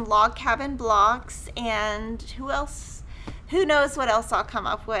in some log cabin blocks. And who else who knows what else I'll come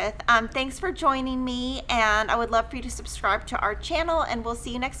up with. Thanks for joining me, and I would love for you to subscribe to our channel, and we'll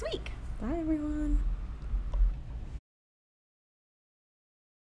see you next week. Bye, everyone.